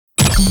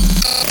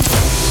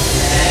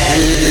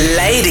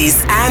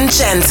Ladies and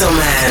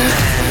gentlemen,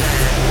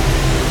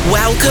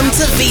 welcome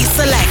to V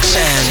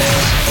Selection,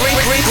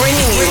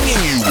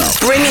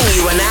 bringing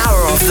you an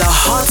hour of the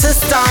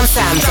hottest dance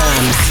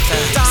anthems,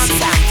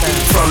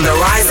 from the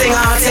rising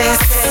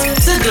artists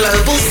to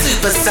global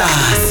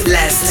superstars.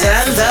 Let's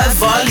turn the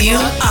volume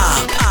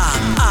up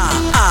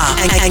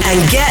and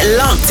get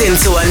locked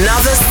into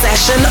another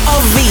session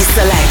of V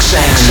Selection.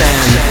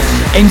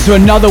 Into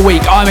another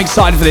week. I'm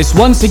excited for this.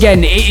 Once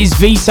again, it is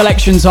V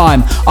Selection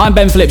time. I'm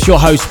Ben Phillips, your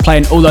host,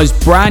 playing all those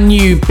brand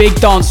new big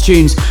dance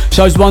tunes,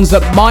 those ones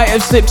that might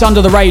have slipped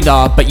under the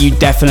radar, but you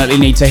definitely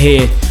need to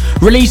hear.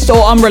 Released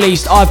or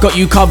unreleased, I've got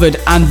you covered,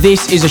 and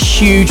this is a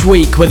huge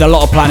week with a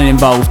lot of planning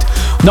involved.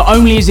 Not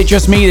only is it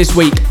just me this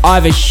week, I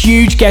have a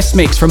huge guest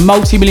mix from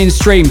multi-million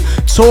stream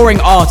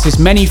touring artist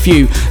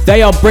ManyFew.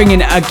 They are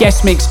bringing a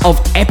guest mix of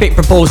epic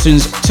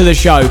proportions to the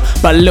show,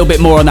 but a little bit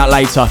more on that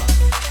later.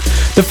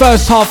 The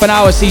first half an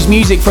hour sees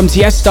music from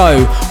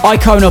Tiesto,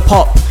 Icona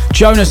Pop,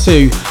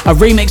 Jonasu, a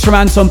remix from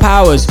Anton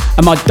Powers,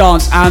 and my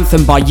dance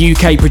anthem by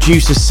UK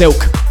producer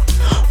Silk.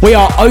 We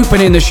are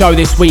opening the show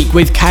this week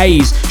with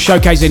Kays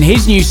showcasing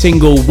his new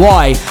single,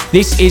 Why.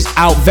 This is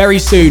out very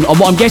soon on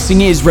what I'm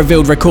guessing is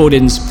Revealed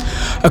Recordings.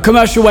 A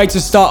commercial way to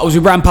start as we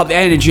ramp up the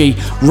energy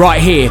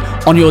right here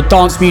on your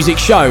dance music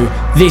show.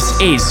 This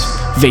is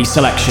V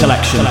Selection.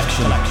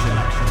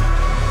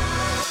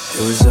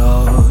 It was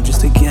all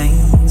just a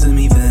game to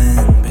me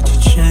then, but you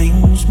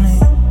changed me.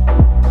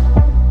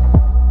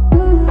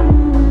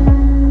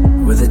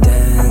 With a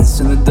dance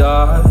in the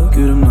dark,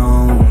 you'd have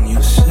known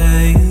you'd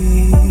save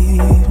me.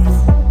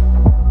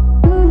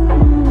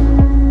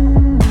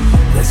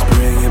 Let's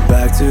bring it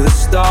back to the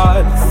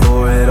start,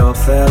 before it all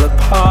fell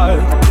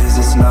apart. Cause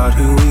it's not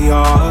who we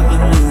are,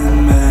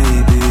 and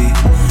maybe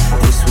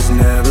this was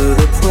never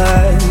the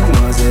plan.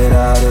 Was it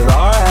out of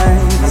our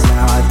hands?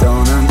 Now I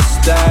don't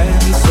understand.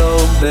 So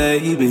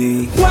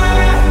baby, why?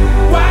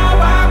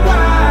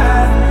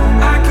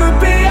 I could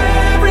be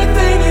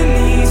everything you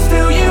need,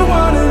 still you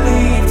wanna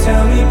leave.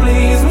 Tell me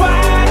please, why?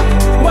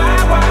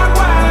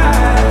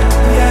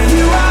 Yeah,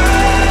 you are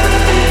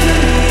everything to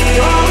me,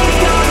 always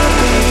gonna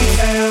be.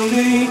 Tell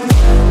me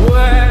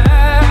why?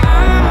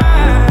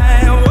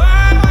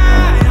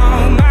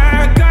 Oh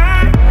my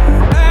God,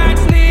 I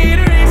just need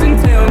a reason.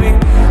 Tell me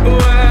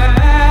why?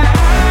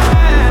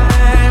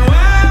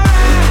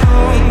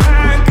 Oh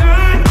my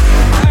God,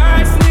 I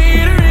just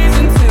need a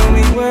reason. Tell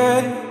me why?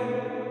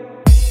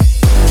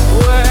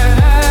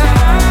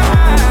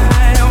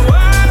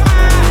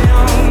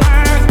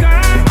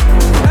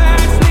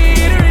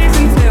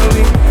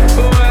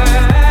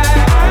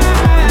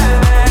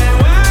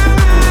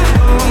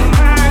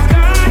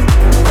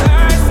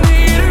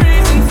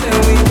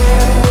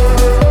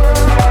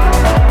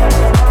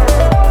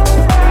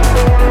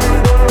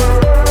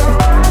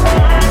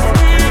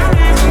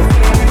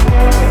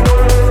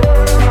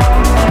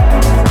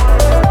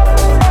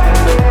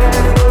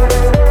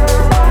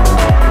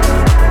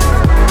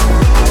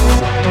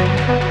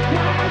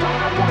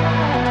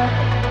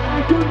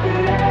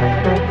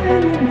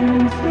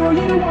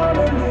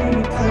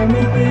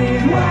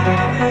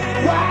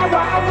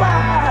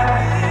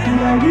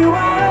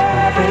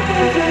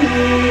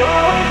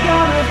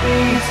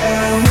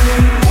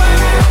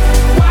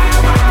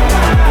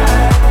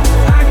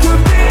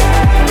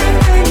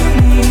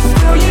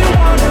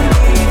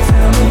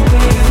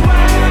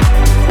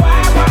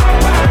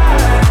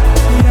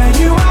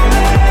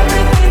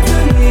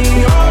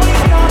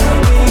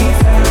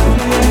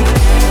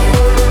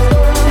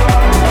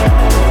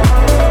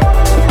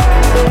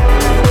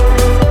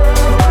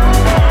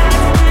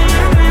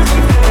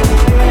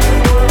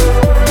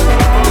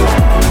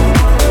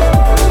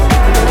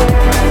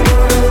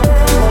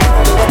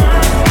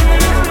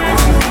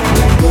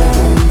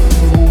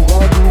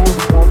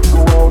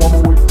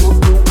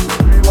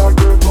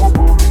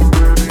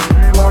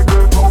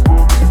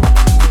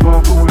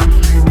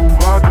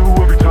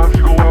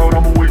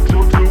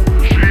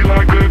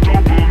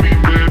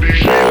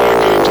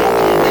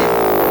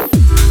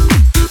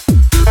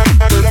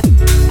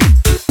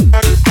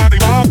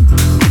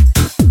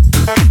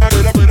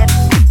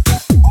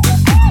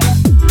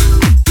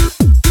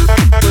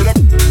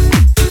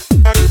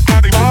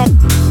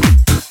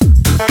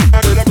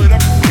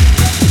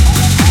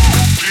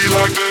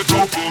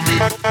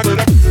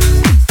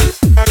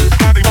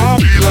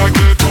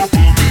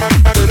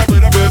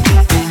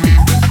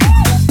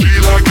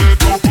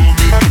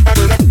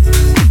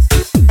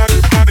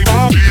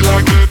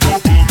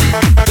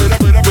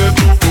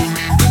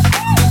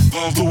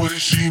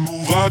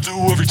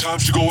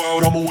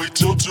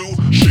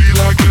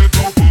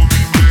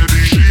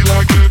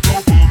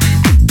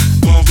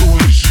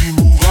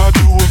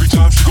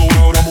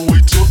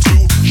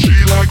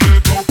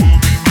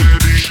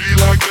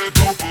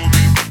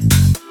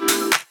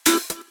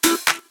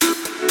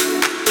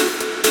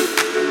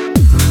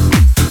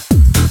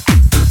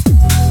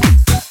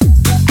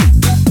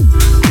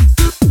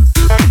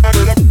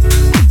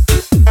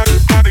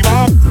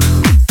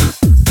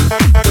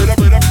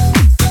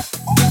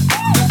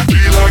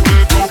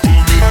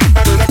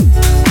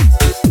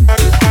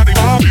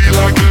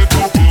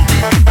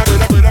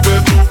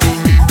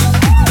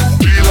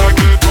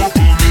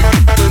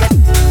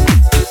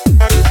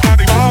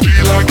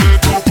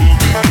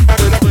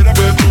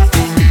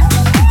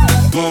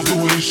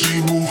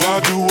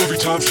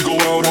 time she go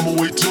out, I'ma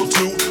wait till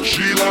 2.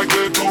 She like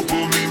that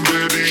dopamine,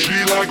 baby. She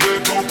like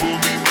that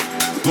dopamine.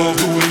 Love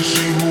the way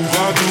she move,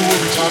 I do.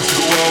 Every time she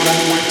go out,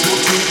 I'ma wait till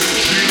 2.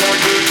 She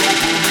like that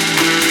dopamine,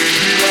 baby.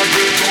 She like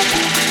that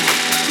dopamine.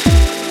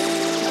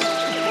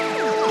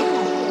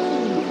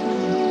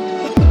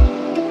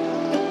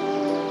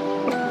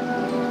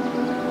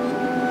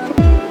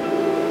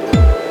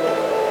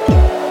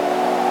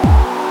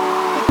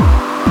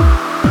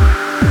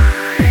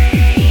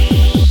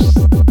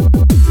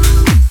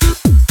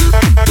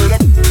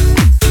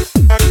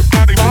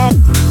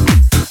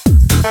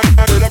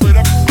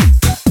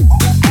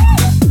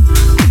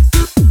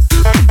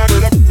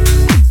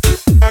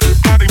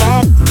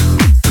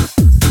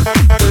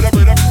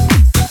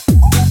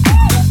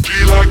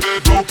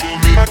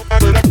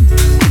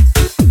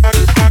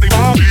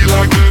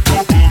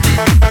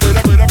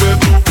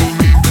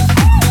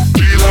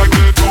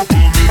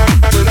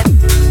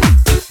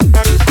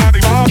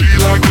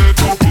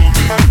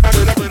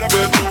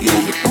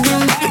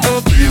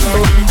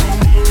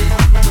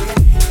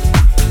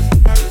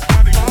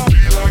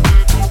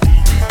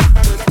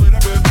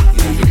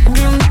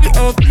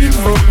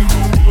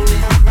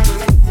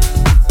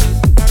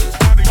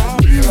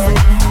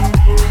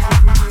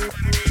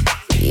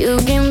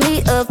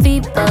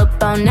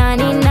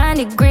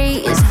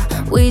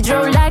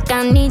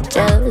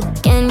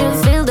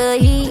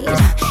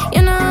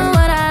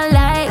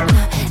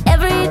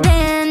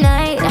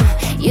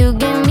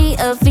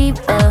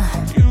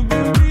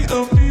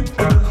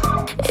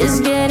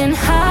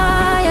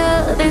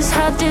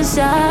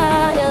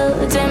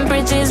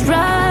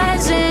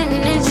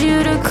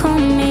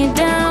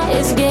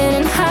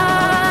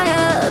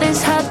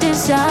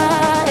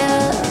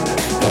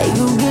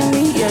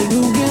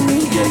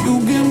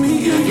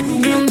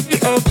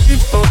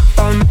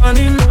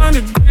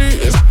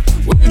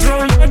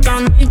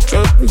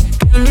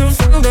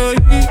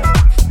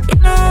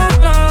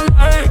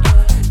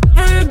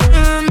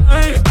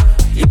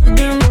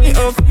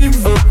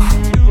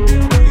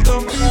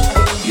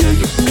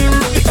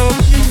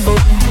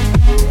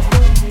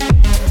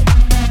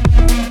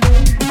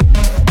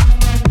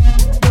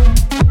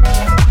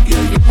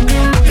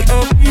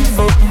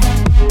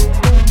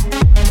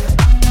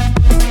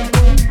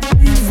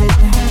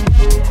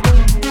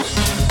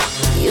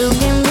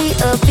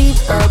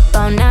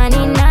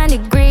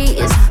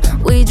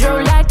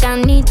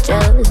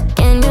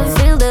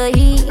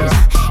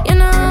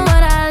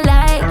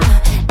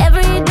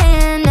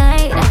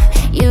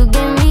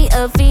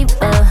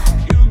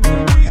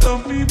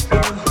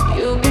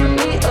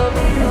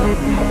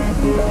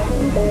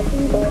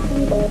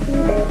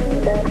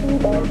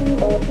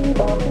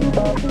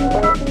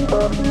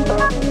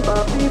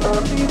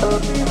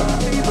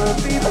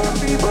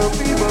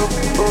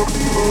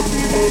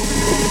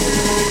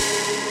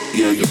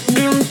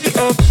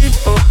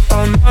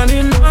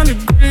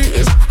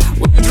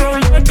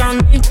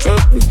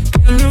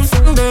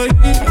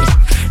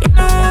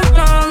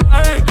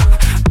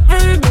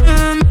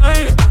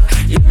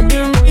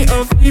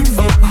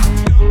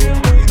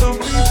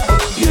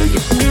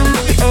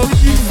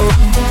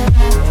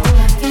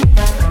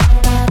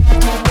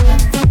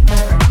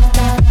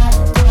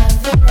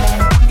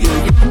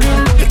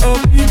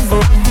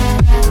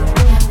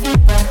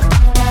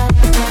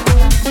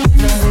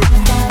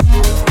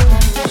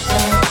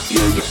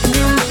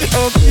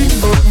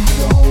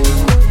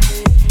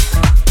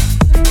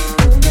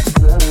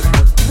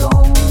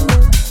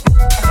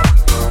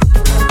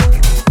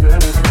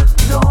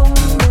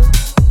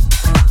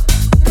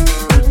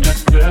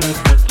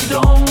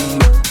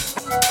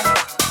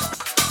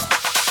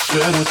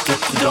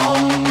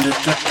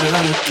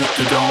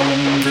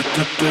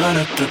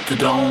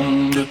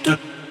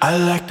 I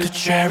like the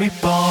cherry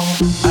bomb.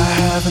 I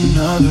have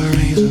another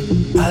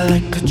reason. I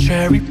like the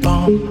cherry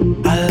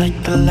bomb. I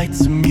like the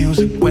lights and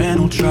music when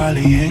old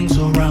Charlie hangs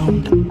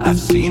around. I've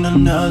seen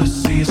another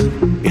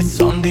season.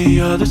 It's on the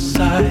other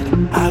side.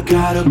 I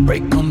gotta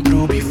break on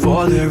through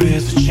before there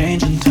is a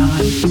change in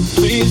time.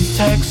 Please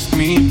text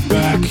me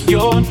back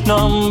your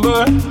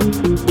number.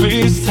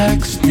 Please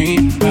text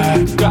me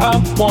back. I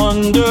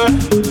wonder.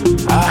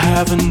 I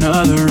have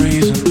another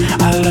reason.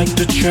 I like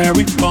the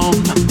cherry bomb.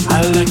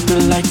 I like the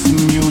lights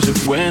and music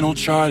when old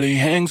Charlie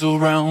hangs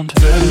around.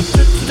 I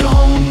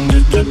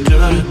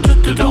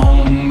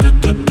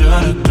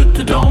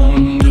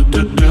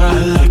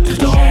like the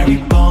cherry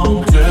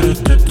bomb.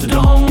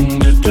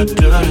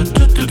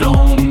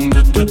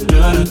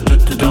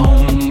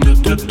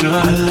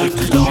 I like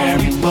the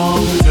cherry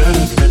bomb.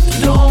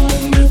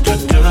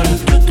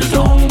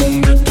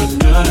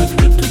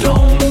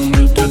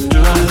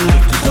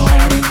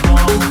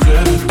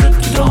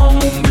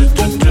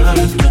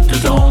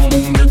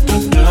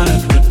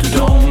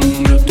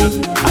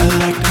 I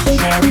like the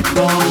cherry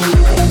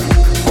bomb.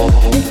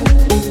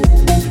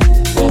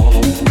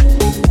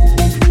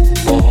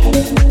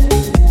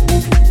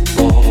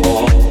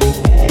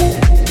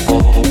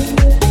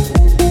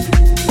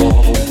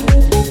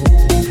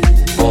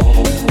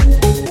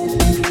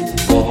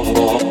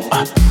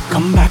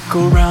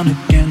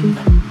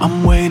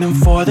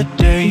 for the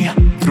day.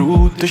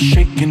 Through the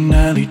shaking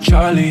alley,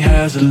 Charlie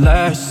has the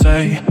last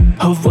say.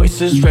 Her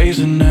voice is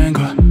raising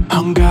anger.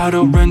 Hung out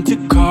a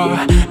rented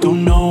car.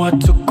 Don't know I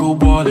took a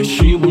wallet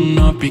she will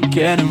not be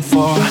getting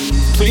far.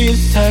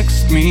 Please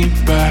text me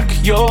back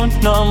your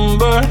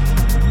number.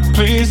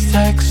 Please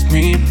text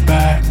me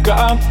back.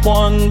 I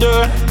wonder.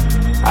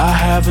 I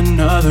have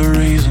another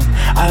reason.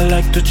 I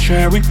like the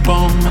cherry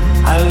bomb.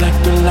 I like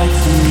the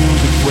lights and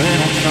music when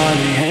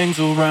Charlie hangs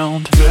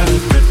around. I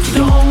like the cherry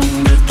bomb.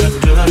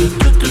 I like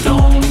the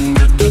cherry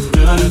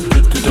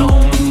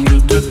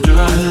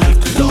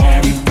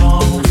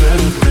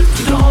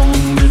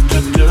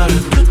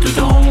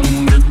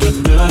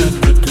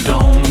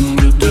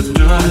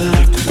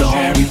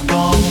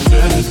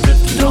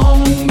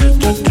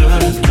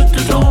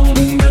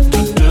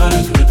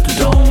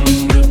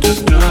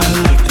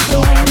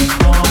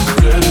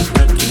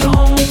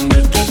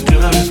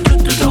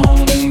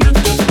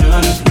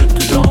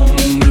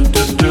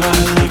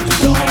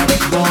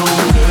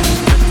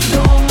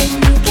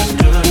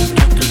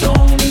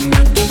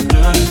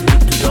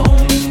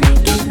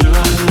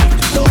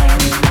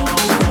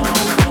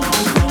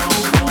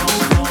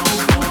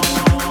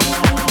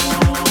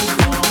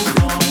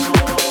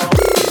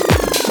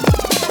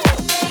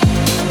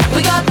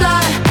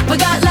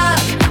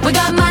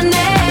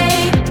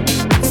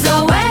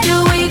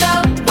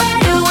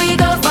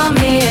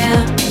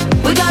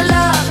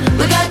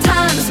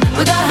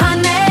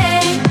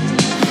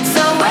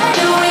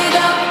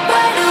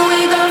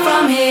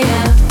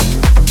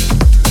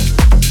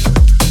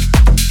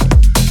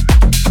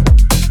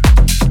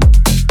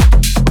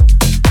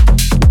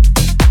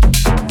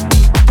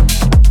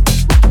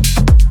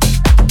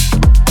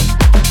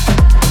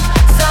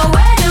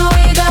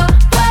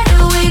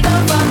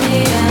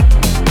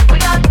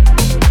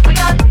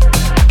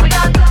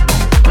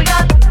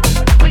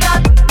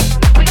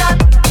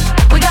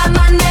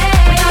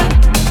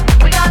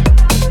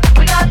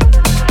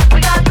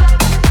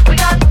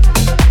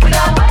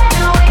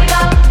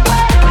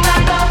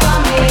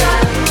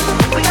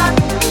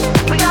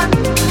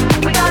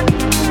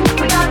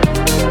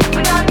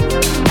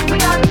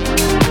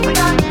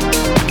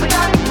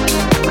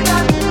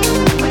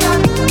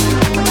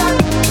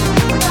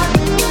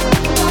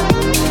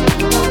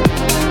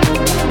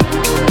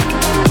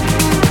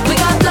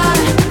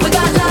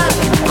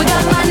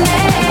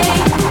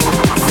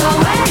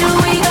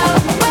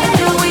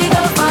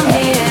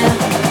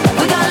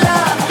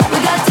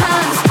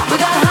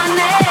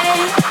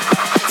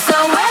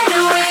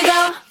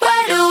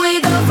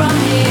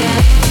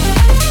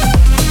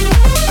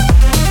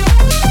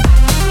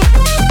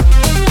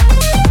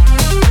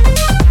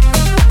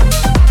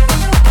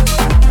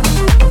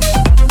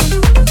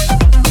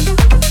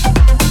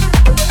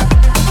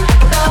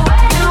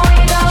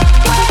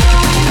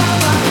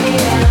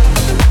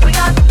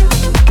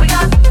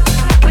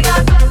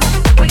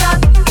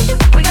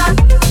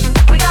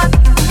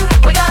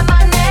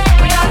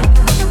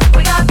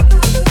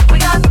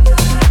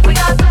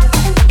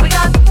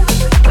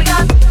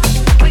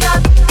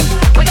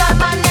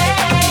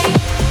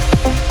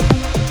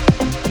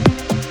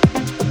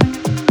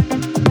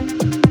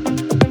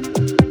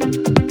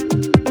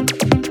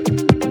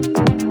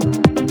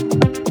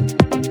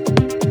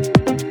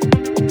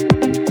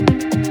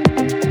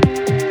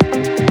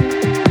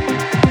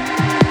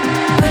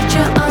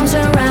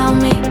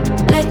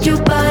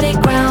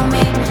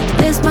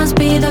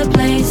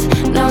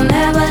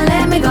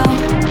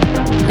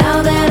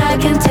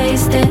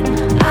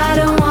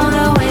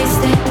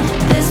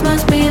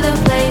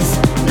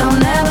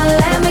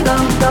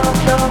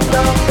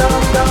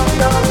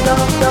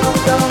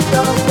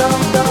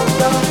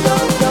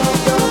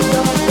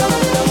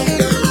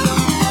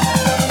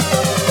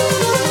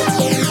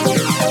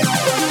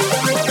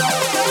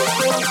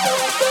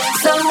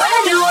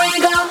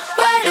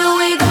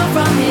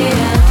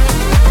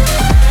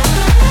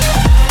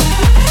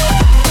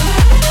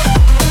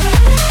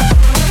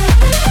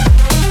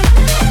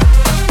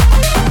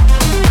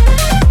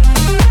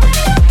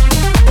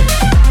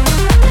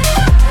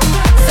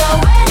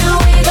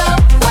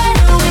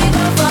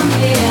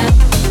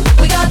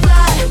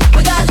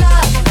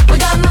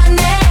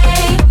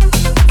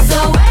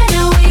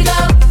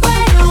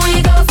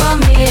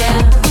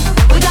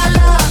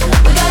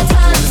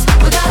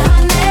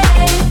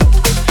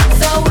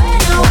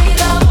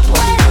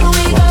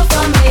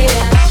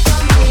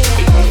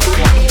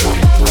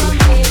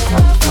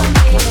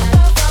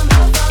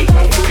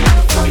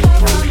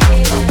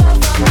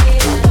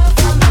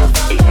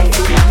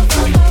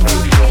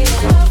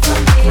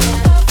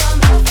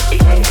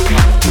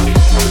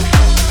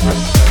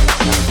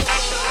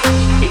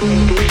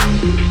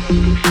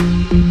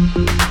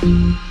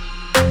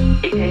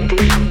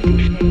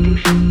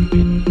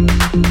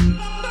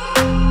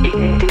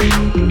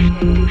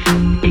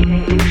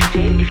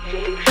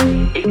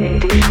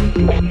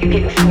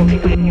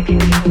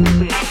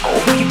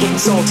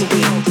salty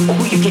with? Or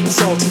who you getting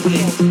salty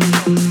with?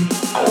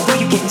 Or who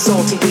you getting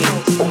salty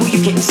with? Or who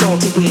you getting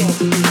salty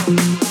with?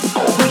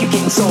 Or who you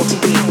getting salty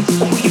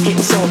with? Or who you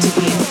getting salty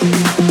with?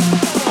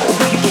 Or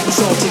who you getting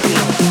salty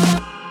with?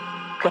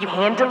 Can you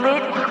handle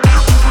it?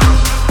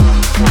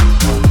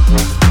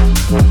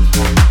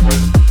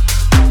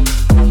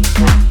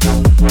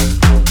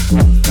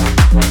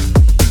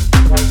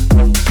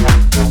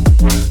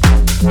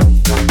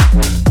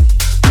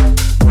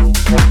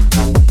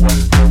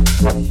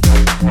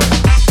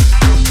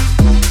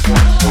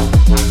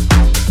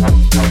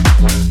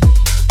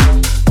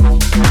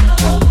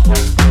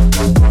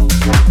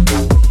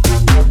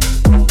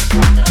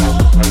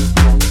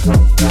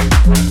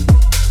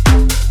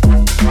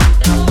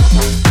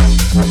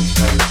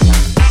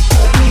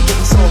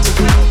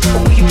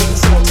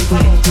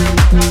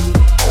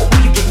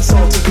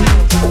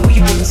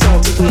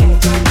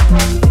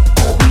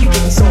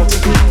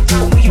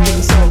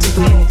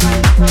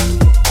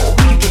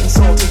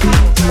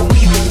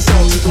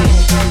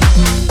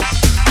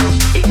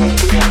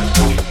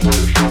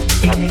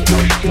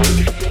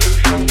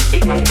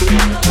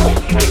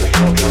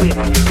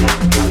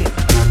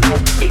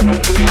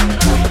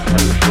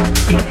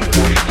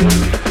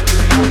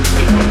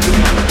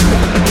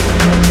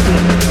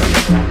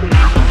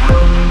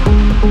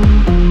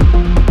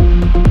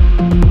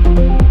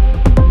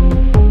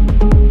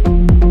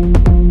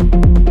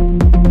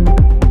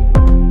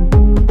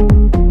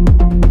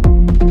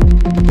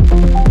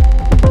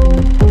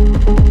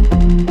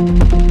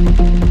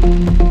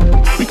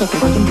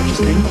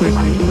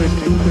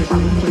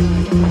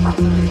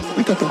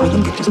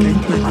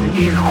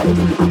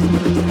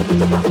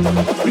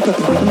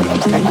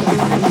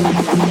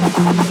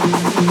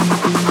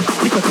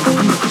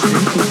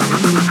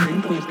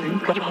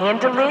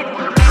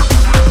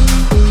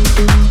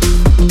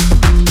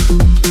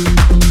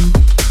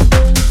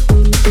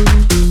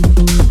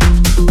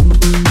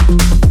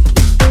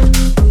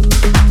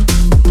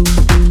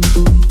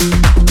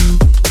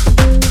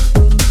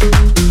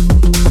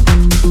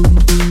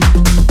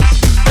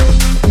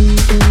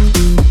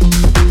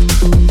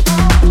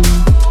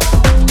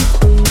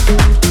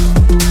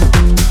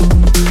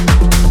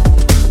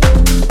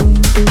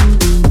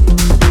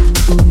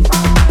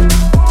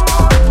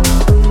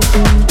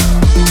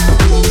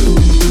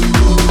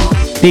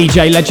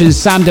 DJ legend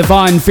Sam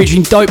Divine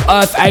featuring Dope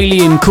Earth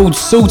Alien called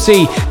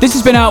Salty. This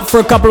has been out for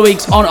a couple of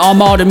weeks on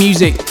Armada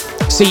Music.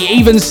 See,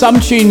 even some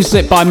tunes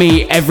slip by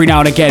me every now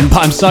and again, but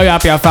I'm so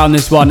happy I found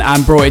this one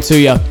and brought it to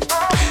you.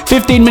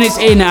 15 minutes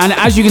in, and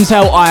as you can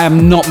tell, I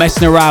am not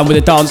messing around with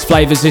the dance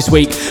flavours this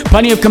week.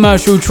 Plenty of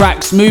commercial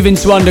tracks, moving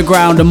to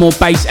underground and more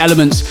bass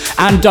elements.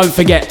 And don't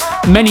forget,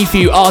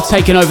 ManyFew are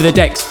taking over the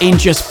decks in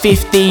just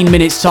 15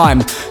 minutes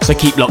time, so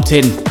keep locked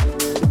in.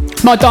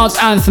 My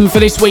dance anthem for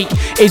this week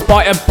is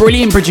by a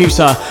brilliant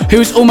producer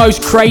who's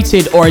almost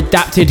created or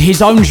adapted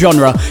his own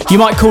genre. You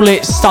might call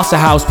it stutter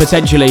house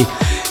potentially.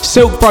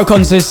 Silk broke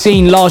onto the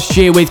scene last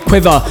year with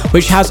Quiver,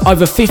 which has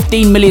over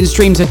 15 million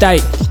streams a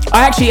day.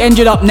 I actually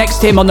ended up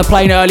next to him on the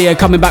plane earlier,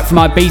 coming back from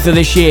Ibiza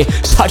this year.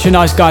 Such a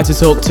nice guy to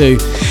talk to.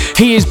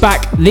 He is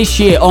back this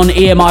year on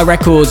EMI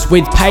Records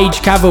with Paige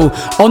Cavill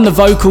on the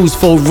vocals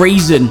for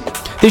Reason.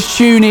 This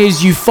tune is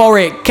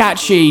euphoric,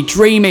 catchy,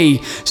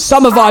 dreamy,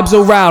 summer vibes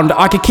all round.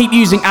 I could keep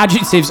using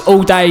adjectives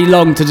all day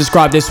long to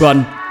describe this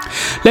one.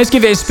 Let's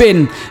give it a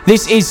spin.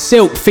 This is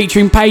Silk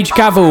featuring Paige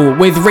Cavill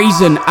with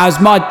Reason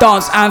as my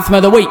dance anthem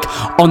of the week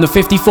on the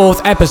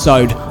 54th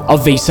episode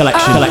of V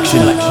Selection.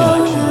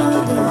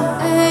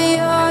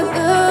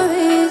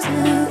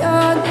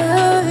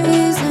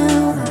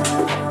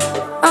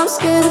 I'm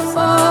scared of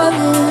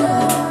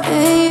falling.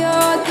 Hey,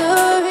 you're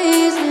the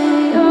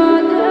reason.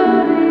 You're the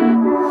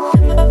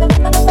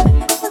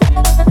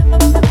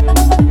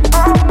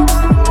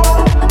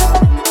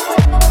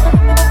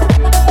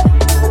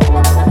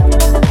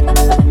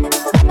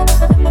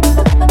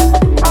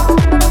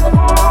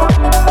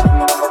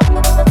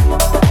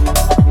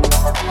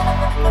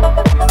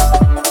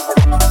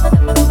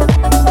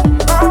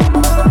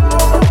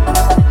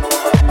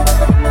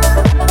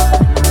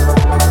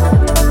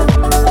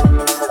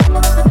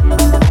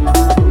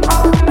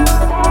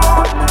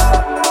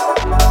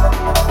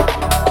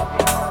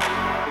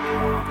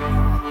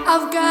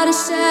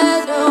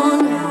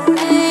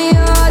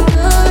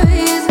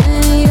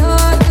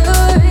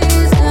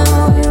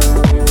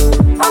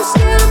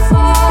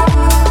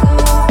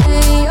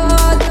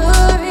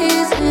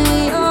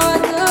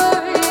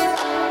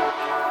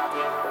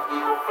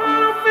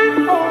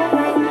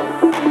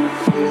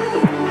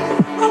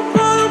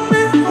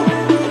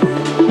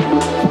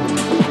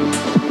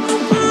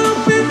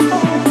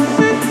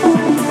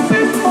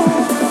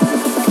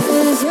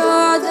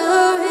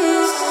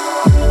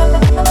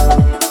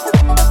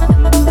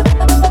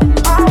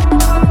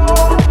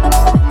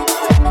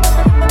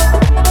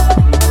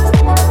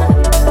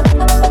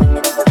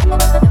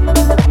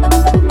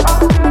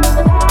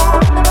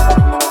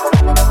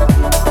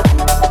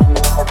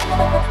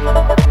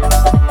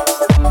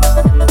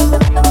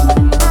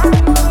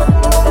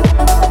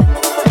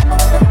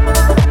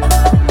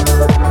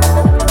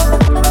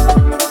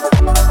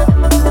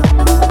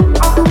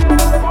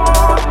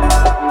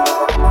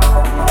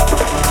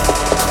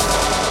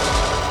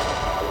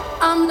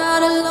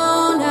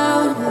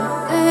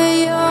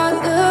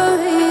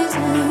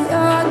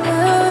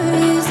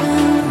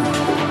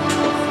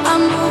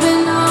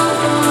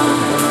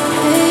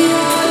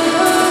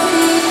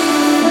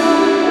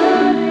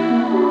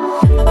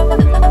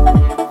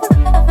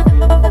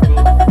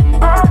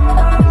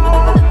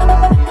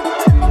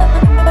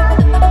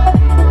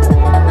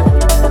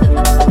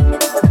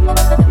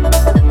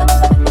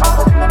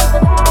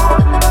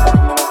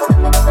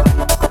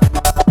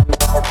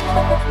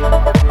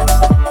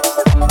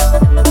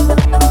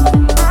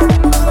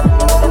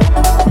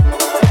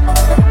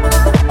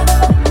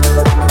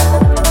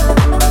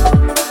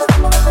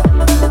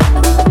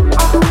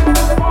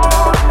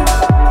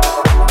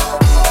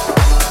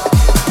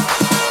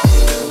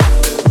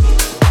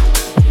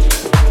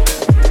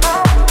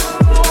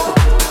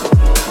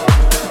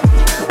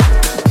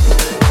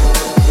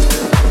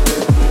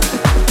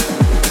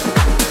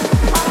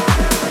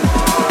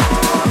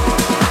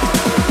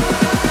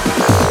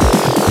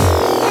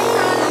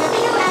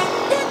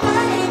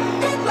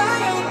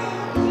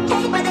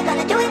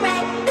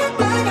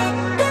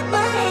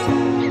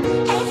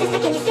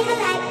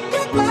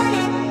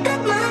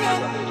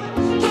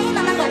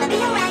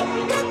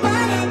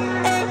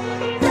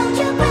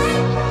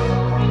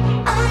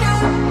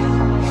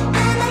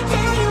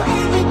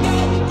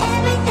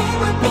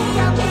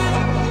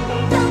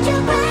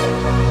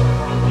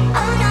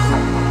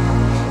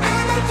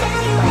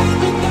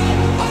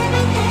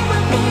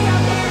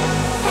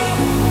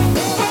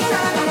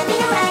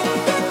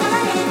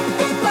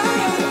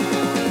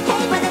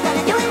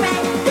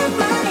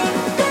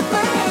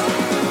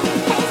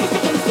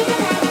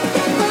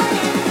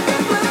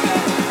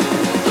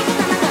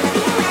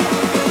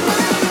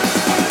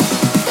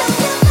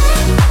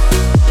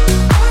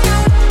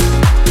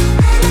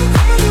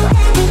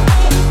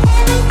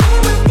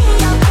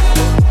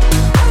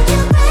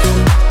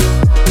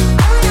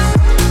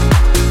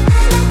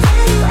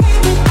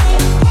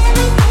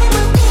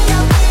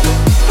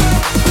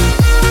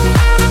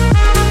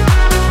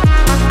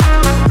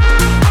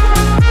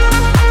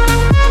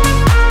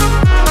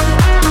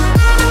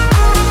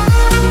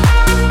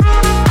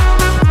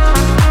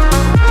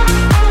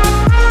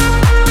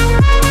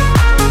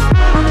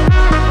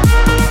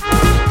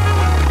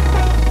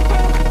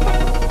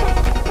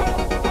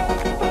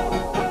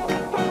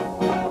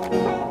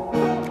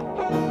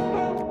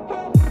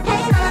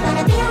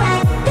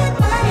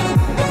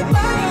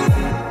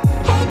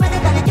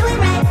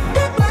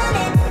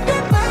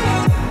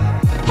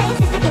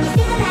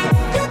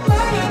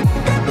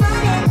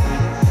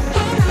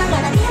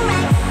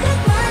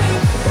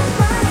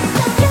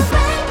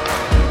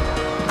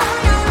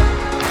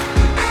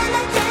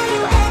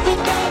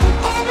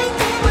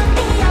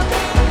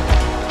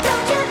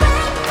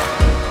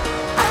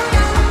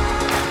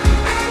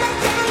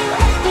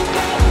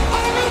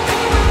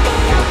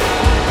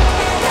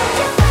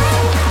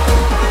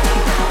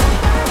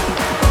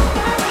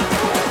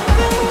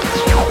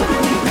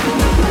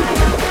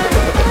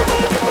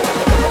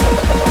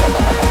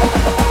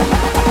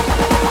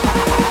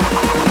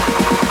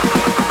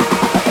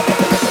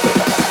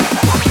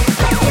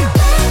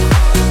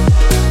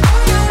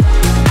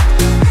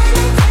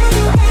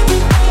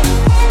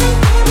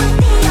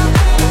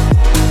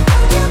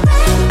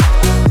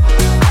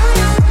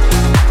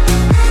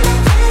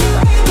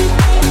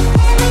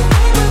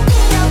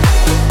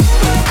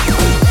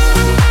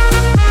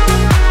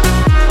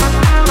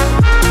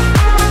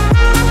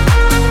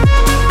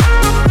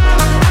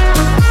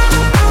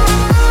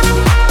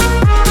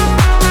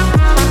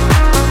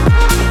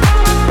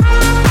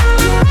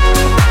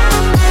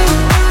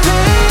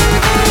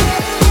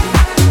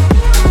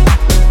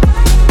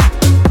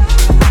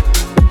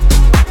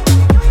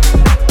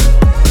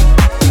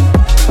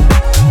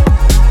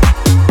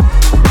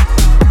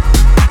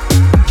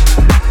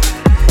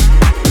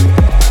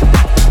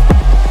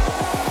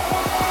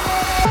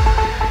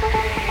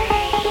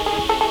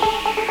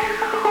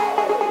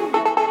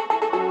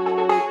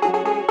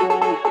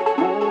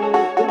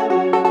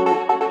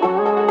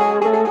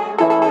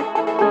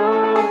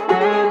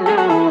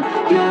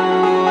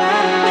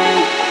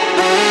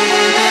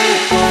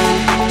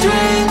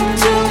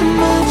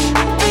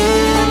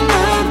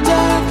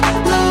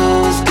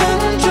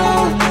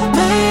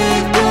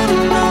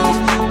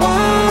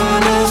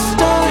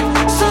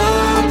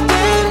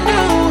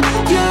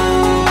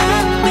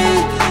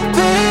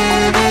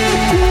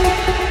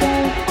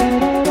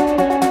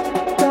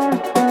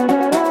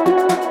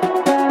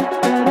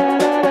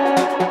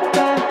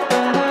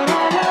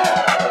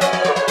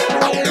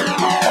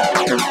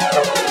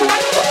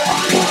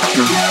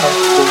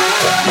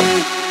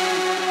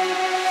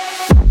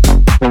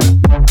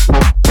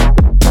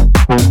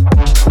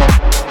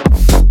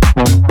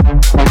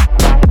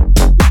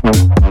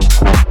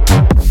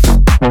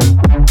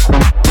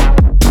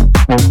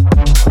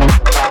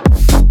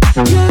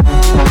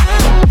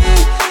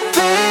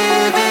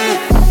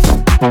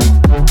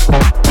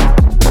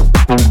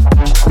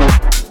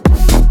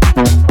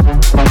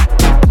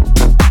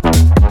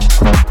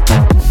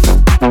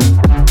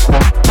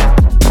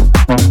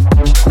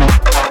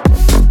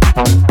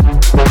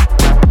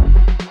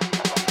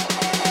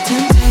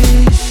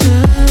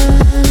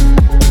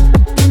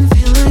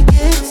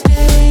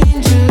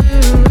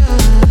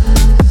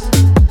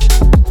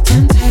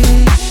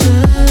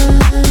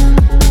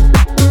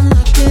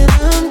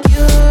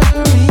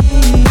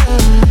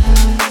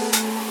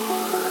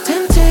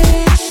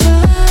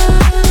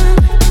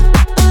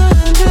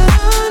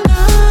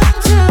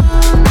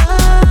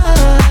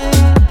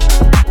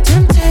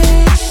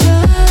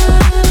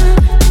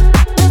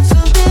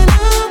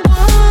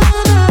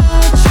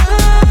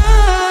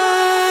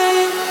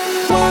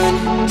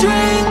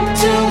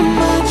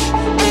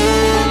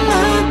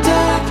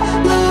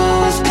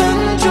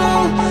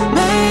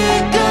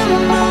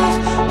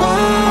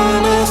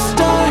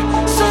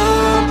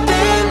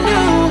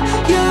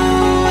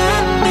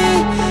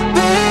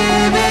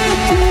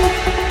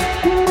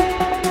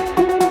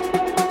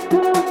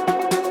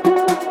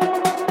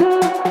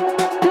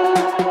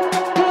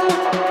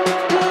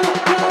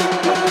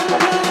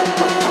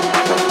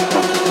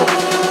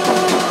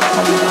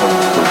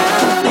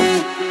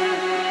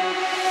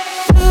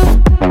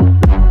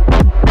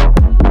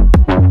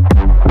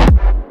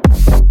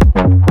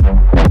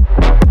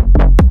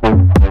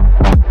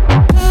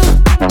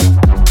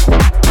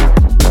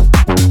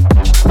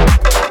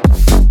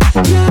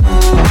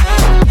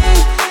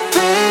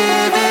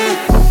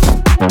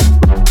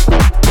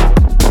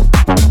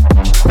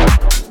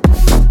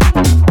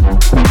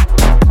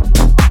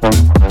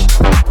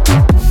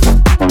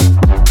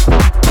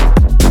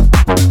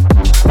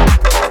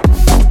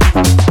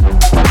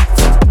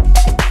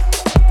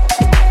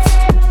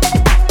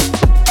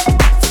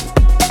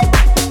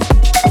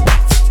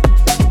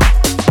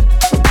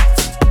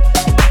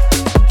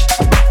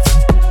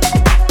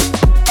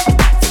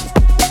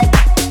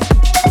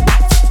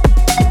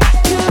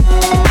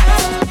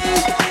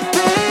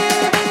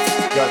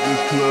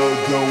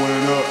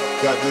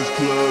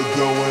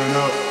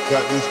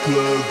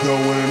plug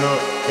going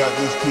up, got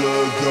this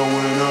plug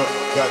going up,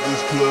 got this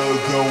plug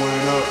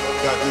going up,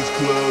 got this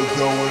plug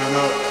going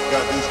up,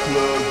 got this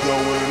plug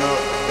going up,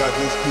 got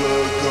this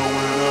plug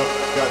going up,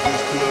 got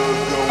this plug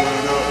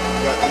going up,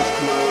 got this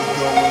plug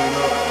going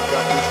up,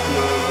 got this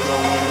plug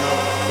going up,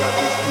 got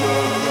this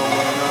plug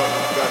going up,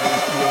 got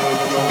this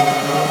plug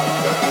going up,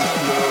 got this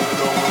plug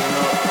going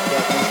up,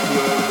 got this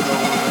plug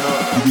going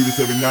up. We do this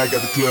every night,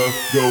 got the club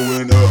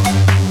going up.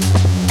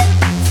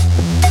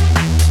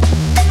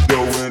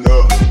 Going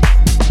up.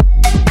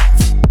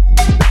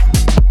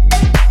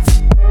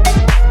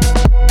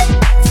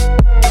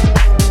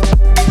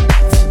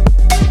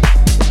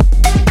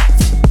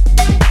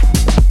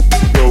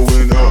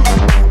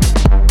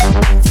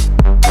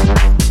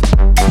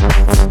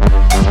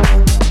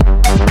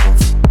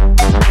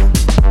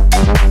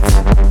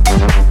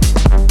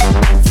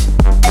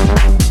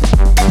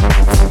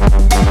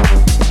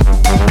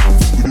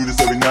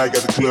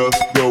 Club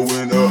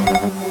going up.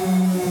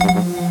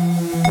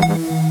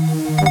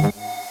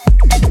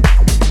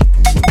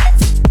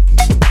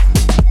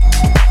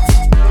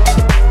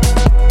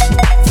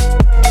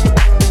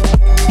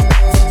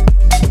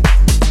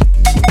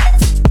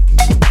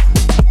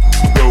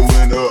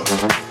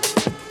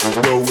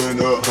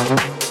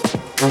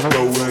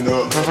 Going up, going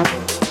up,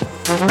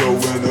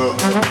 going up,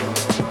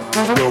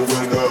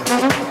 going up,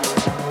 going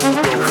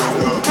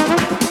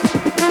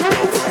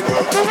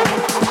up,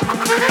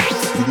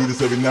 we do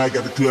this every night,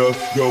 got the club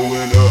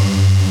going up.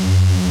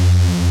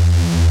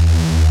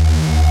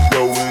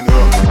 Going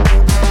up.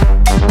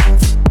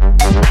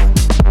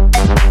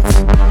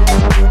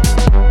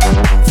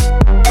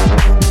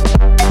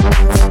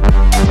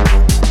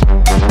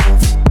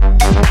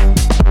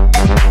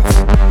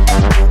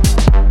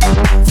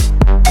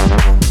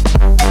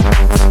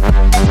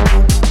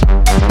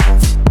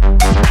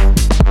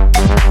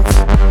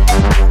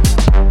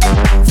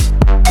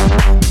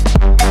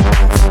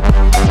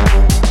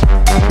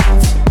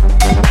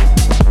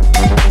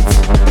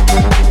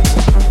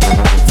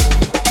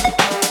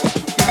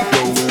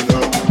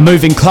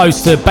 Moving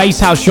close to the bass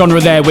house genre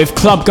there with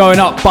Club Going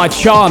Up by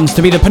Charms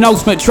to be the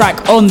penultimate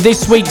track on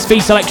this week's V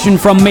selection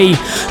from me.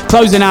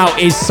 Closing out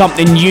is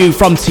something new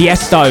from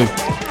Tiesto.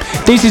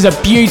 This is a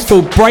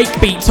beautiful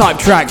breakbeat type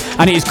track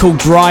and it is called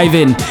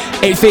Driving.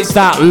 It fits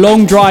that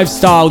long drive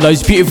style,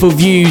 those beautiful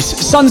views,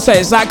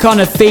 sunsets, that kind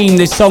of theme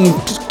this song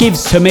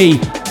gives to me.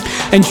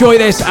 Enjoy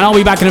this and I'll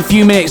be back in a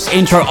few minutes.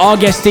 Intro our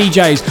guest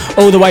DJs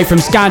all the way from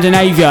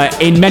Scandinavia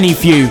in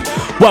ManyFew.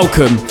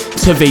 Welcome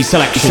to V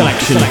Selection.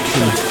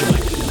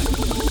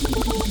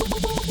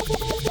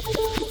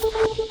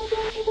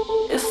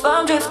 If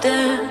I'm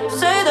drifting,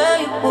 say that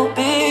you will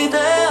be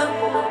there.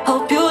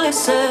 Hope you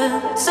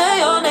listen, say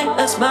your name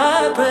as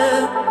my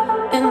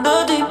breath. In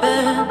the deep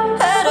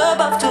end, head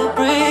above to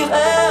breathe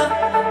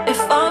air.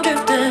 If I'm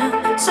drifting,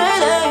 say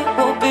that you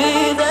will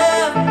be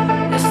there.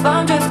 If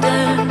I'm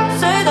drifting,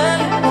 say that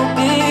you will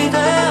be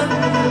there.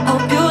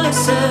 Hope you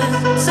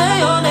listen, say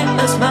your name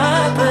as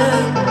my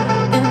breath.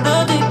 In the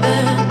deep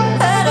end,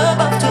 head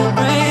above to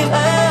breathe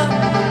air.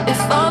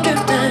 If I'm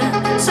drifting,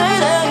 say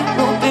that you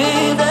will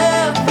be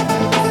there.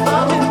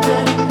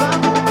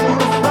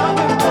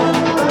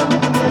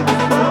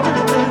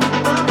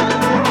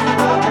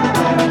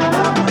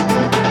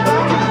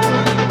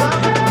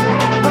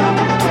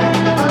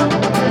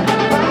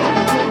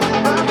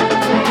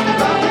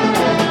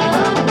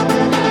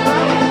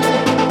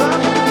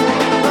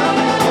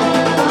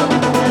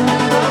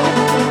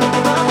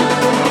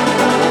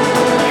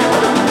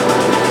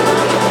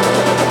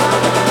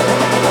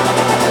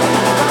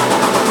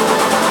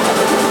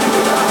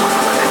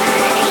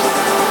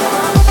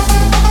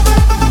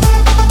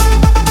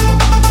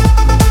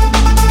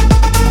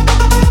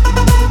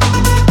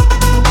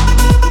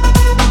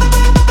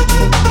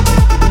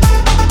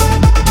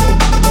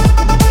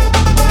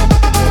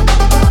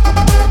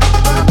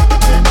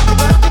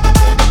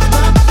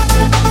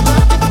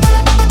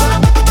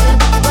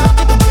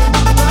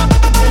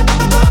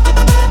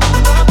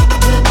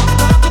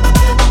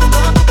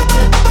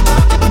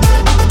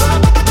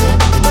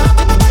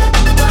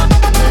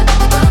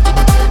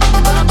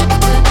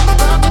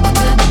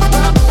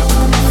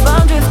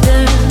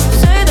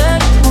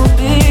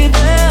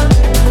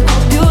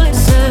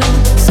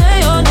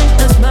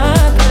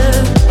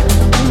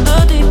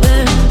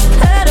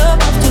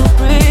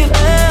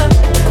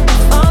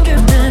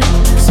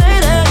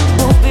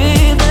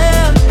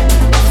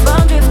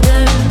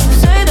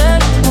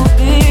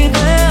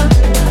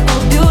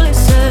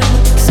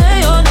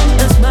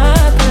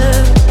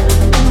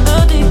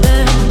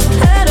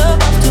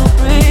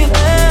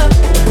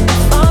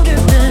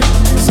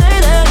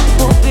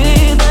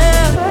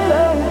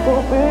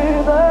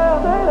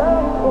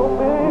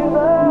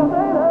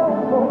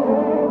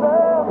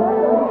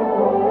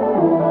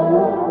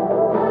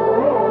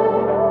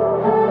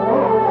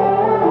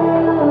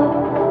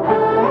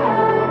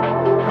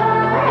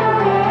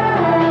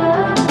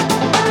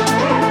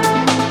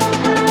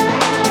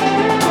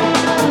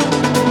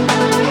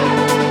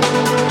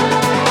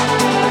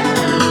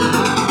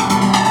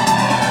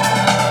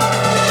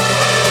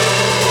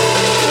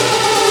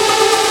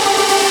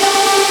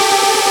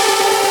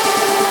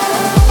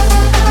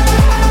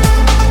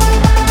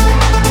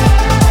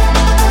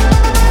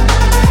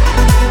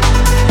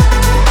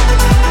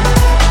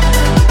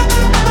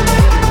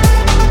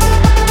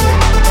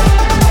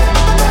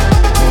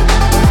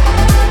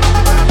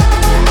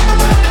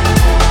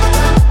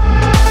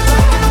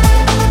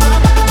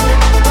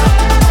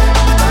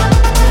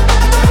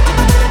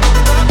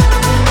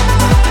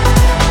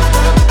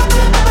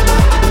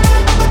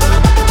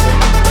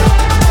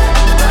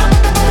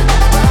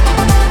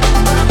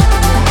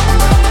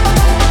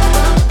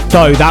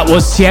 Tiesto. That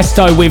was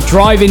Tiesto with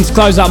Drive In to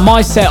close out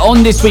my set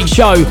on this week's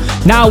show.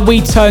 Now we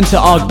turn to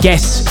our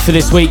guests for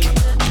this week.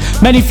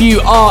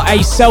 ManyFew are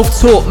a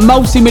self-taught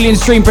multi-million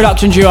stream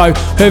production duo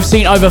who have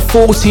seen over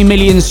 40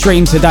 million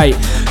streams to date.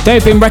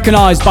 They've been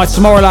recognised by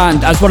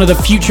Tomorrowland as one of the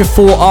Future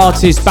 4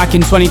 artists back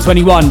in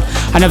 2021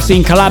 and have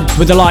seen collabs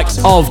with the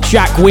likes of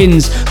Jack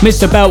Wins,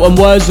 Mr. Belt and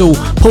Wurzel,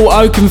 Paul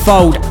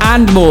Oakenfold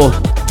and more.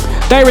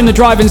 They're in the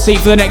driving seat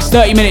for the next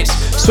 30 minutes,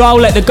 so I'll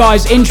let the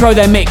guys intro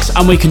their mix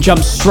and we can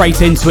jump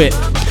straight into it.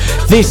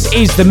 This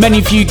is the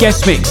ManyFew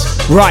guest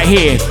mix right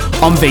here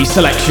on V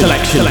Selection.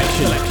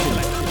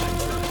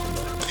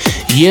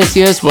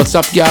 Yes, what's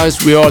up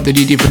guys? We are the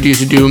DJ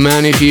producer duo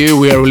ManyFew.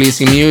 We are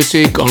releasing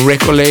music on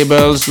record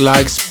labels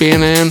like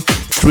Spinnin',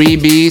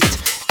 3Beat,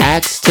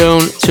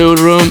 Axtone, Tool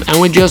Room,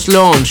 and we just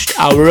launched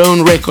our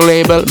own record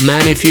label,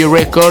 ManyFew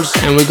Records,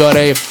 and we got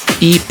a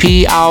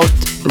EP out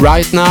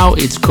right now.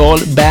 It's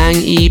called Bang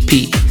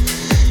EP.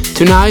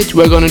 Tonight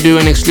we're gonna do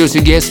an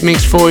exclusive guest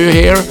mix for you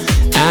here,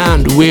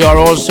 and we are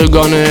also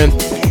gonna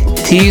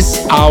tease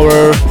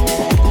our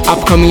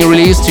upcoming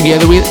release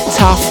together with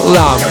Tough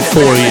Love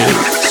for you.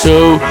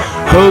 So,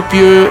 hope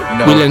you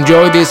will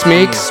enjoy this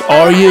mix.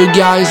 Are you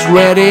guys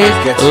ready?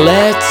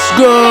 Let's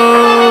go!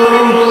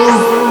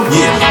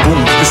 Yeah, boom,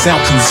 the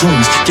sound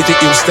consumes. Get the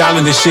ill style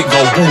and this shit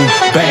go boom,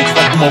 bang.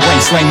 Like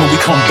boomerang slang when we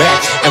come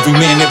back. Every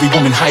man, every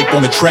woman hype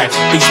on the track.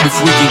 Basement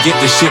freaking, get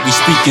the shit we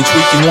speaking.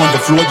 Tweaking on the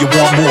floor, you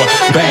want more.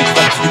 Bang,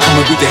 like you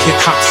coming with the hip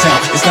hop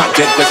sound. It's not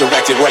dead,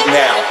 resurrected right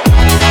now.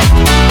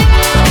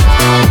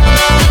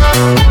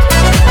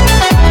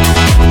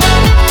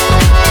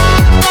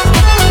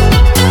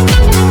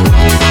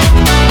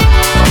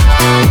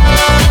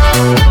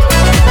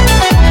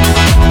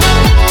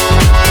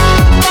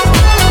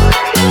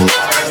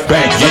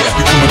 Bang, yeah,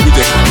 you coming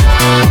with it.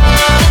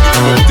 You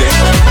coming with it.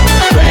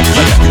 Bang,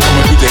 yeah, you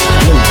coming with it.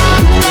 Boom.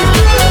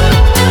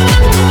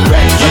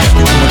 Bang, yeah, you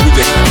coming with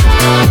it.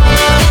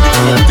 You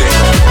coming with it.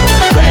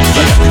 Bang,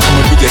 yeah, you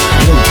coming with it.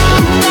 Boom.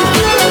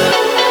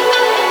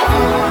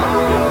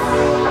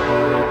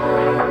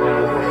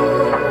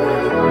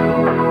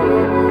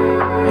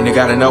 And you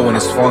gotta know when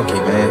it's funky,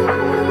 man.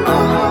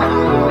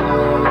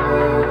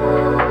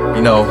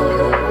 You know,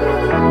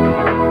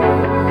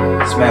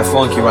 it's mad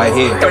funky right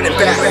here. Turn it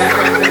back.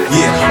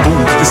 Yeah,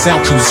 boom, the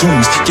sound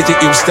consumes. Get the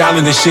ill style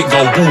and this shit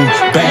go boom,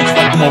 bang.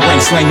 Like boomerang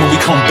slang when we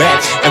come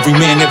back. Every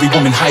man, every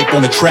woman hype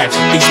on the track.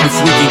 Basement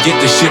freaking, get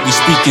the shit we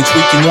speaking.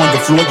 Tweaking on the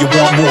floor, you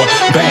want more.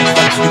 Bang,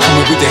 like you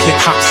coming with the hip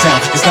hop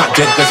sound. It's not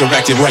dead,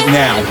 resurrected right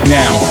now.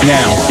 Now.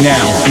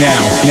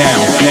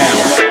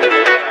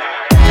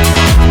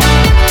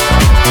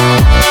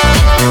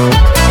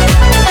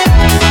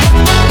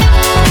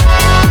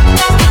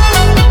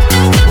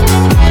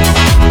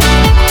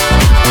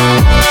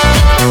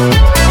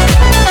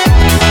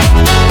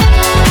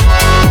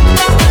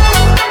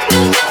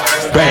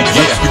 Bang,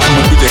 yeah, you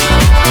coming with it. You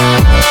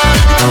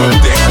coming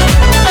with it.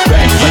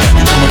 Bang, yeah,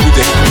 you coming with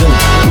it. Boom.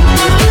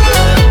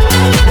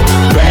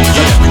 Bang,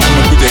 yeah, you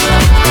coming with it. You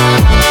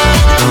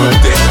coming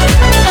with it.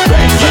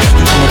 Bang, yeah,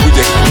 you coming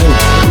with it. Boom.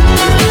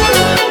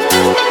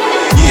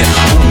 Yeah,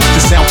 boom,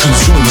 the sound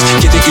consumes.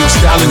 Get the ill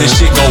style and this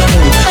shit go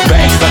boom,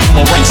 bang. Like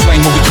boomerang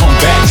slang when we come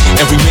back.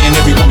 Every man,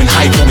 every woman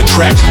hype on the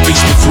track.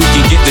 Basement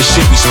freaking, get the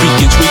shit we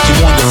speaking. Tweaking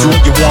on the floor,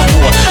 you want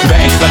more.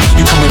 Bang, like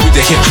you coming with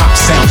the hip hop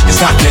sound.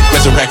 It's not dead,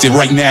 resurrected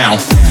right now.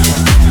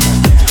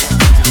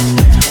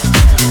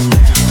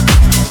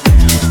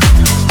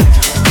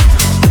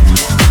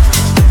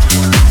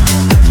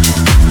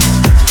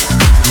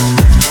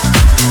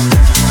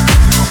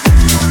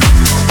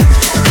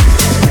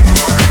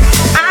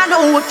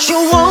 What you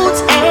want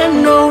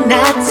and no,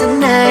 not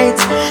tonight.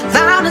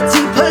 Found a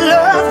deeper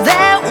love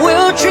that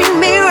will treat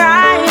me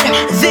right.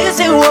 This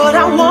ain't what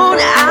I want,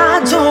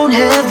 I don't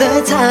have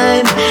the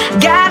time.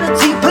 Got a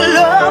deeper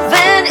love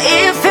and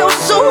it feels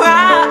so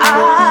right.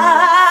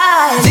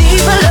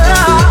 Deeper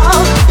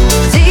love,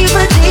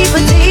 deeper,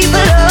 deeper,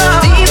 deeper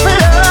love, deeper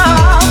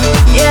love,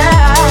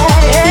 yeah.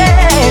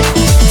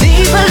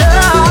 Deeper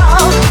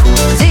love,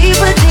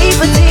 deeper,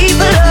 deeper,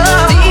 deeper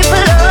love,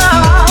 deeper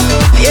love,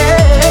 yeah.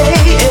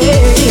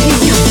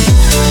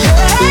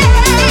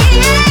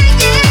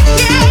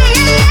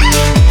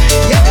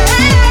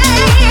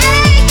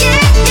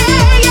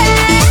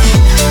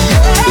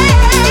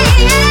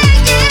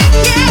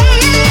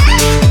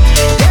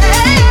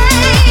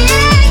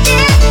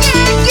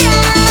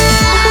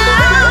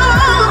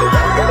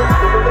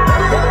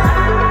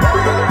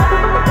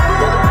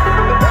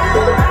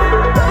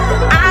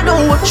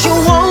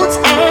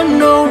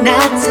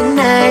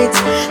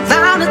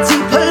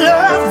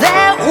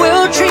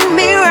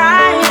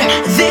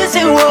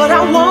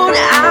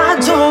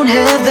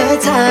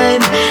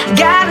 Time.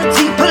 Got a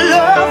deeper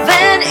love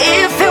and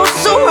it feels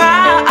so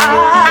right. I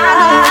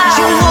know what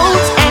you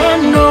want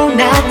and no,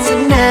 not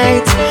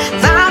tonight.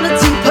 Found a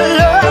deeper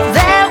love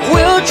that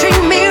will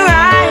treat me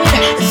right.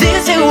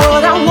 This ain't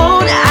what I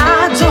want,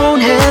 I don't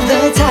have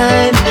the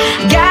time.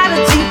 Got a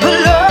deeper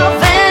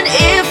love and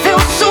it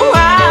feels so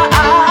right.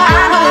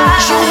 I know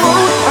what you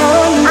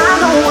want, I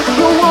know what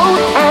you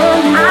want.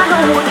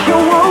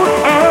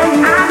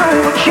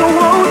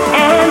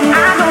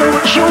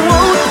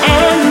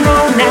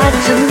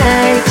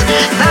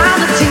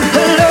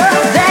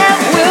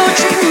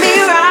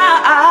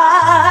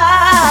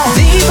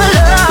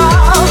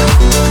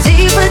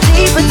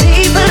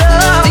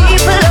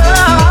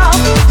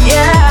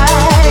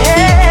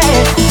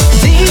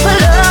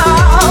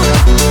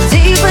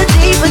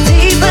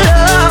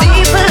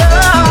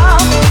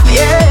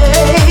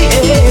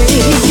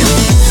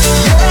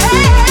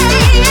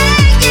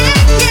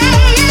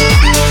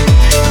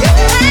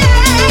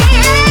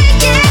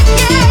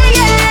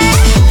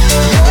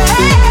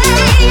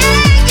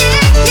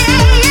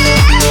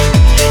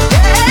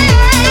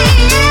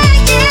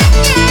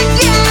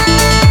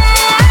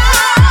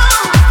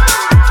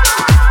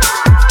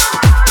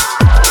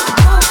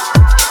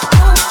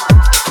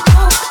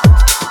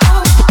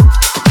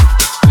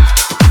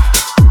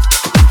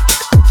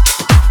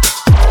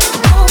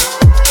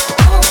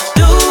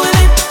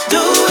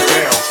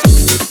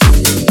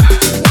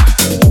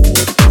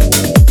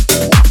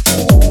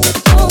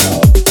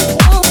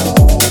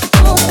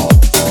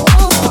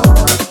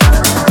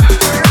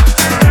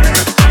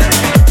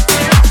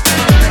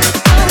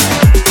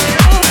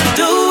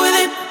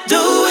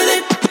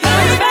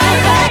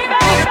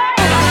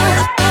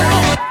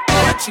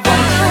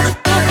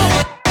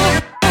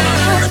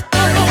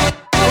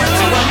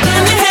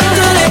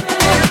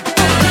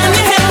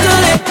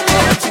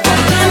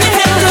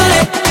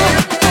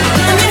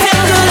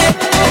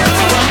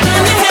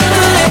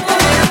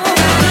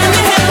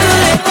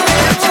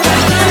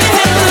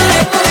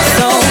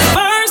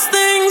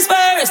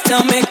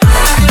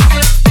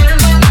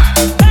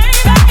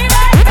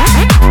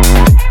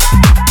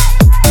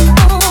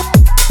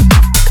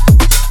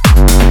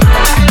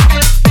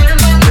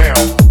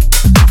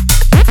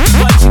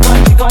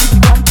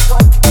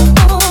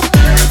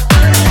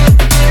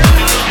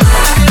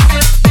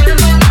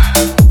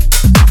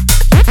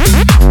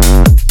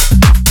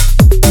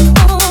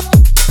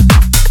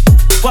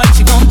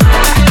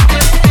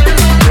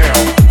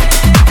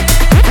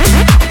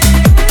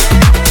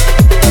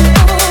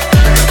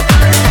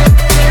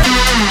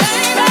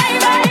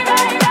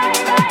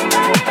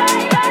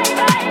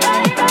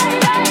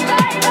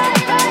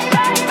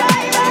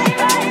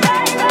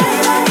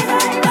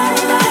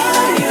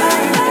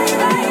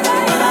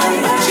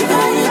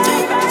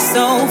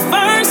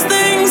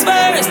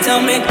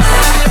 tell me.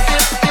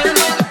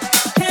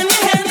 Can you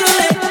handle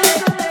it?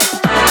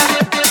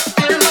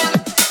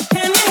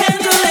 Can you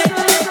handle it?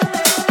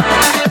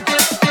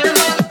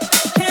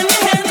 Can you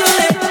handle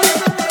it?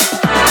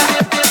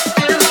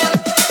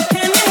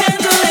 Can you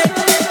handle it?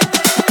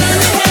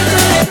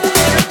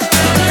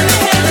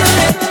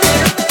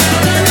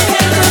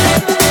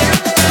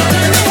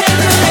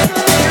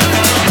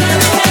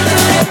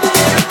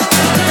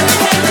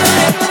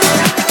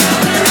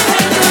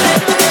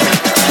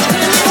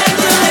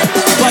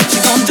 What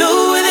you gonna do?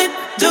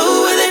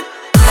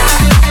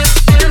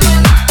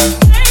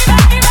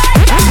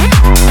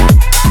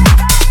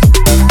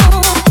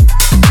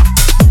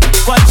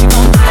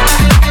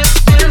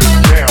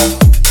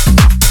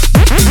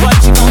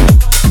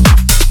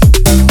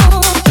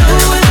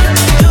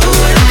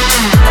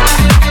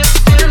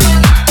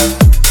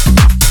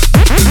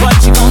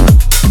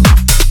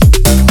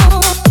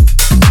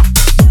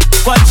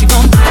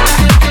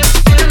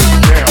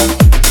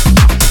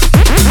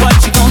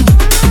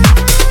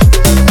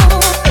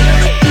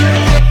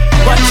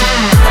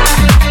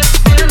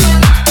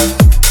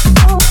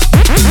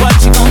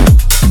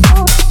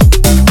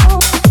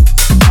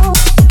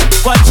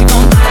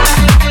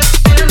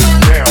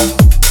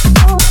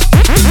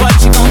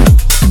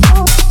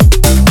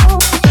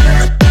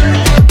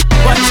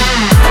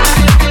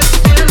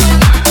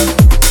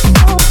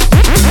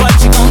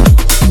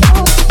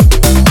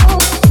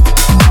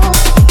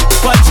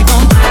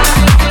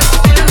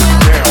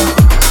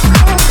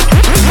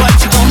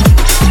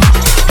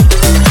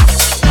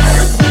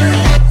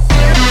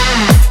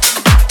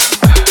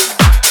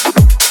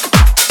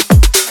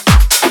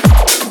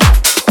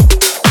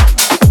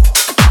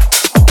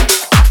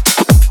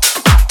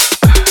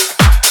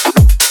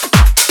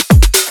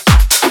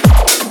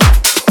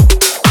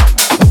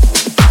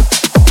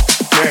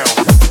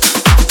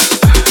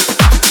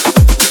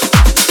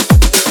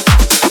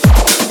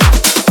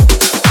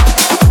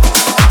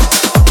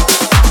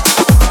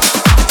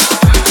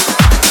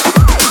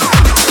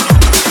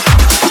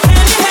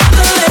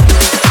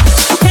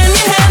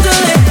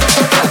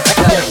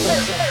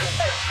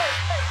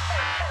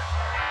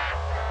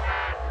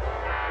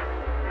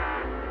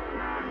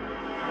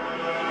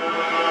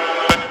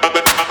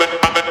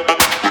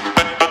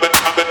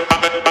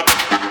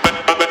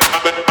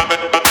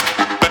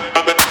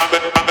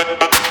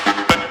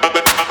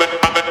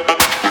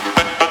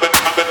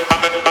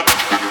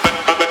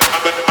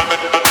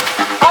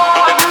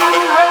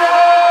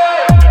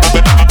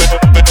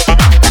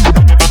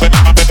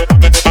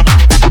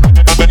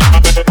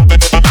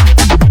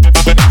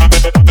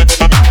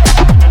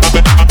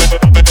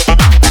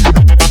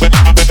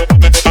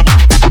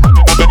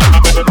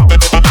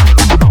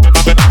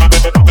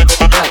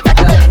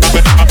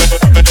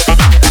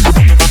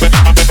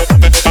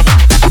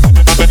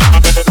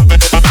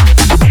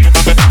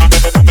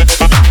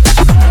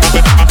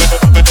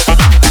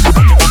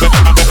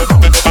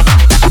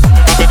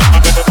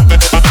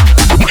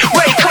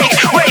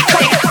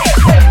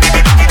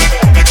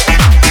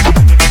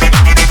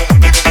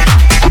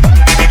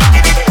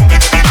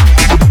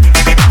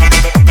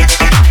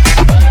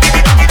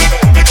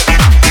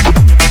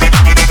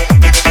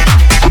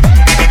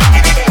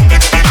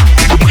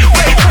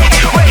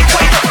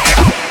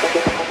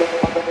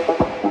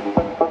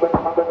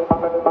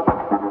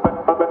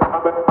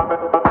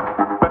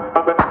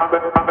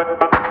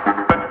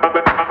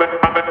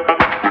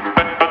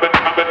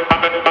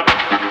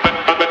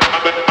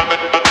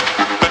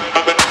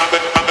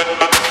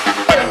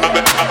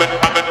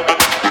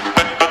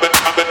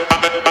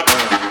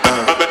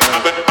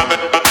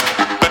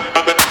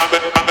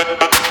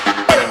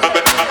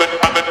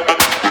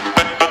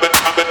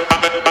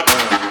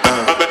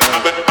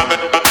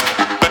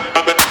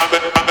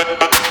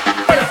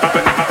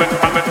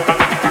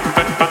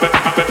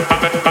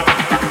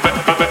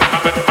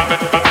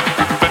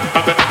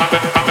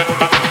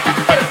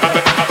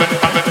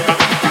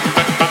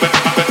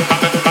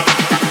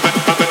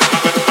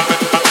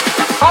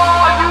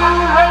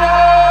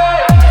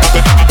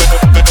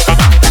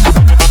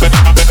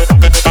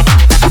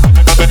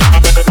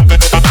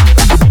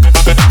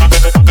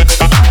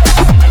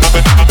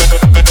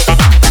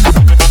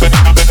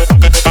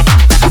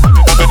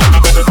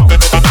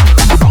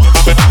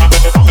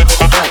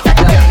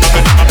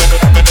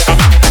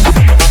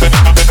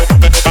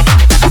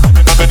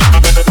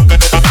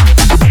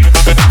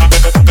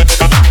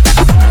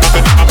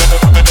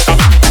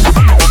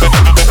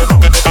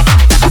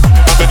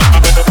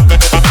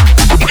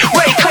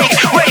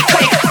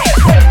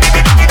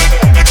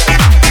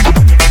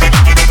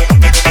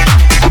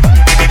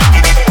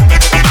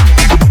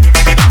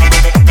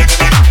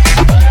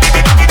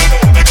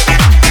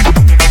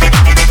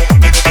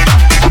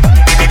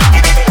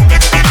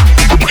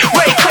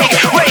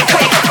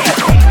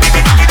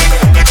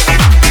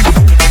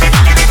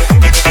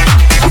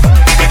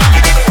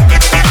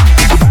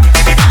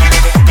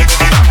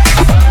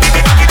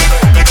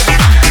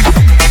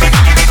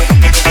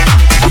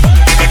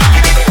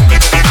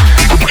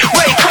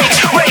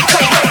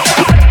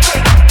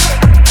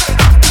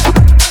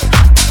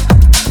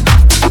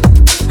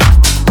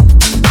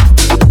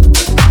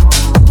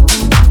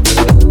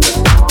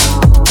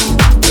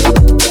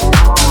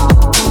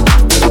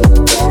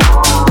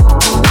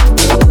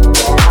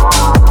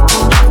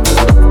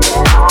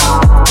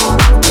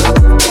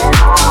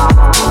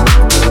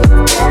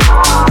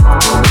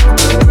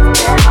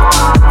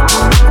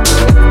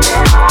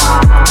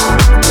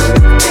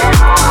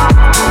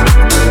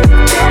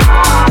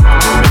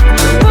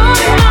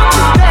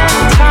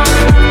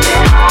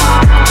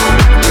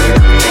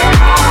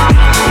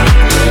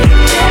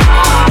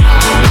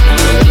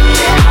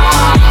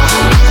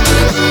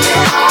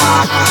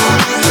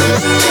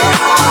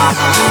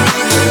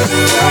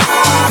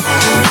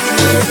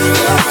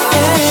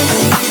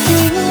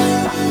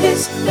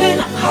 It's been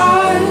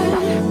hard,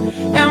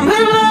 and we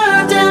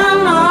loved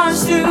and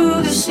lost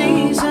through the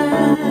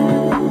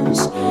seasons.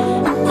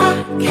 And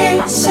I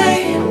can't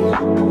say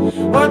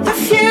what the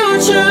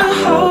future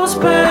holds,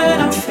 but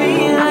I'm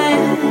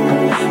feeling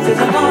through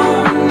the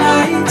long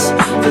nights,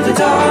 through the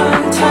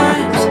dark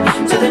times,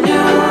 to the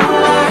new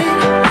light,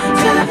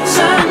 to the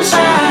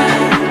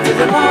sunshine, through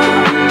the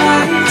long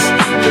nights,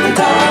 through the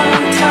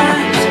dark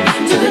times,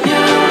 to the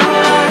new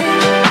light,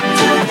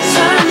 to the sunshine.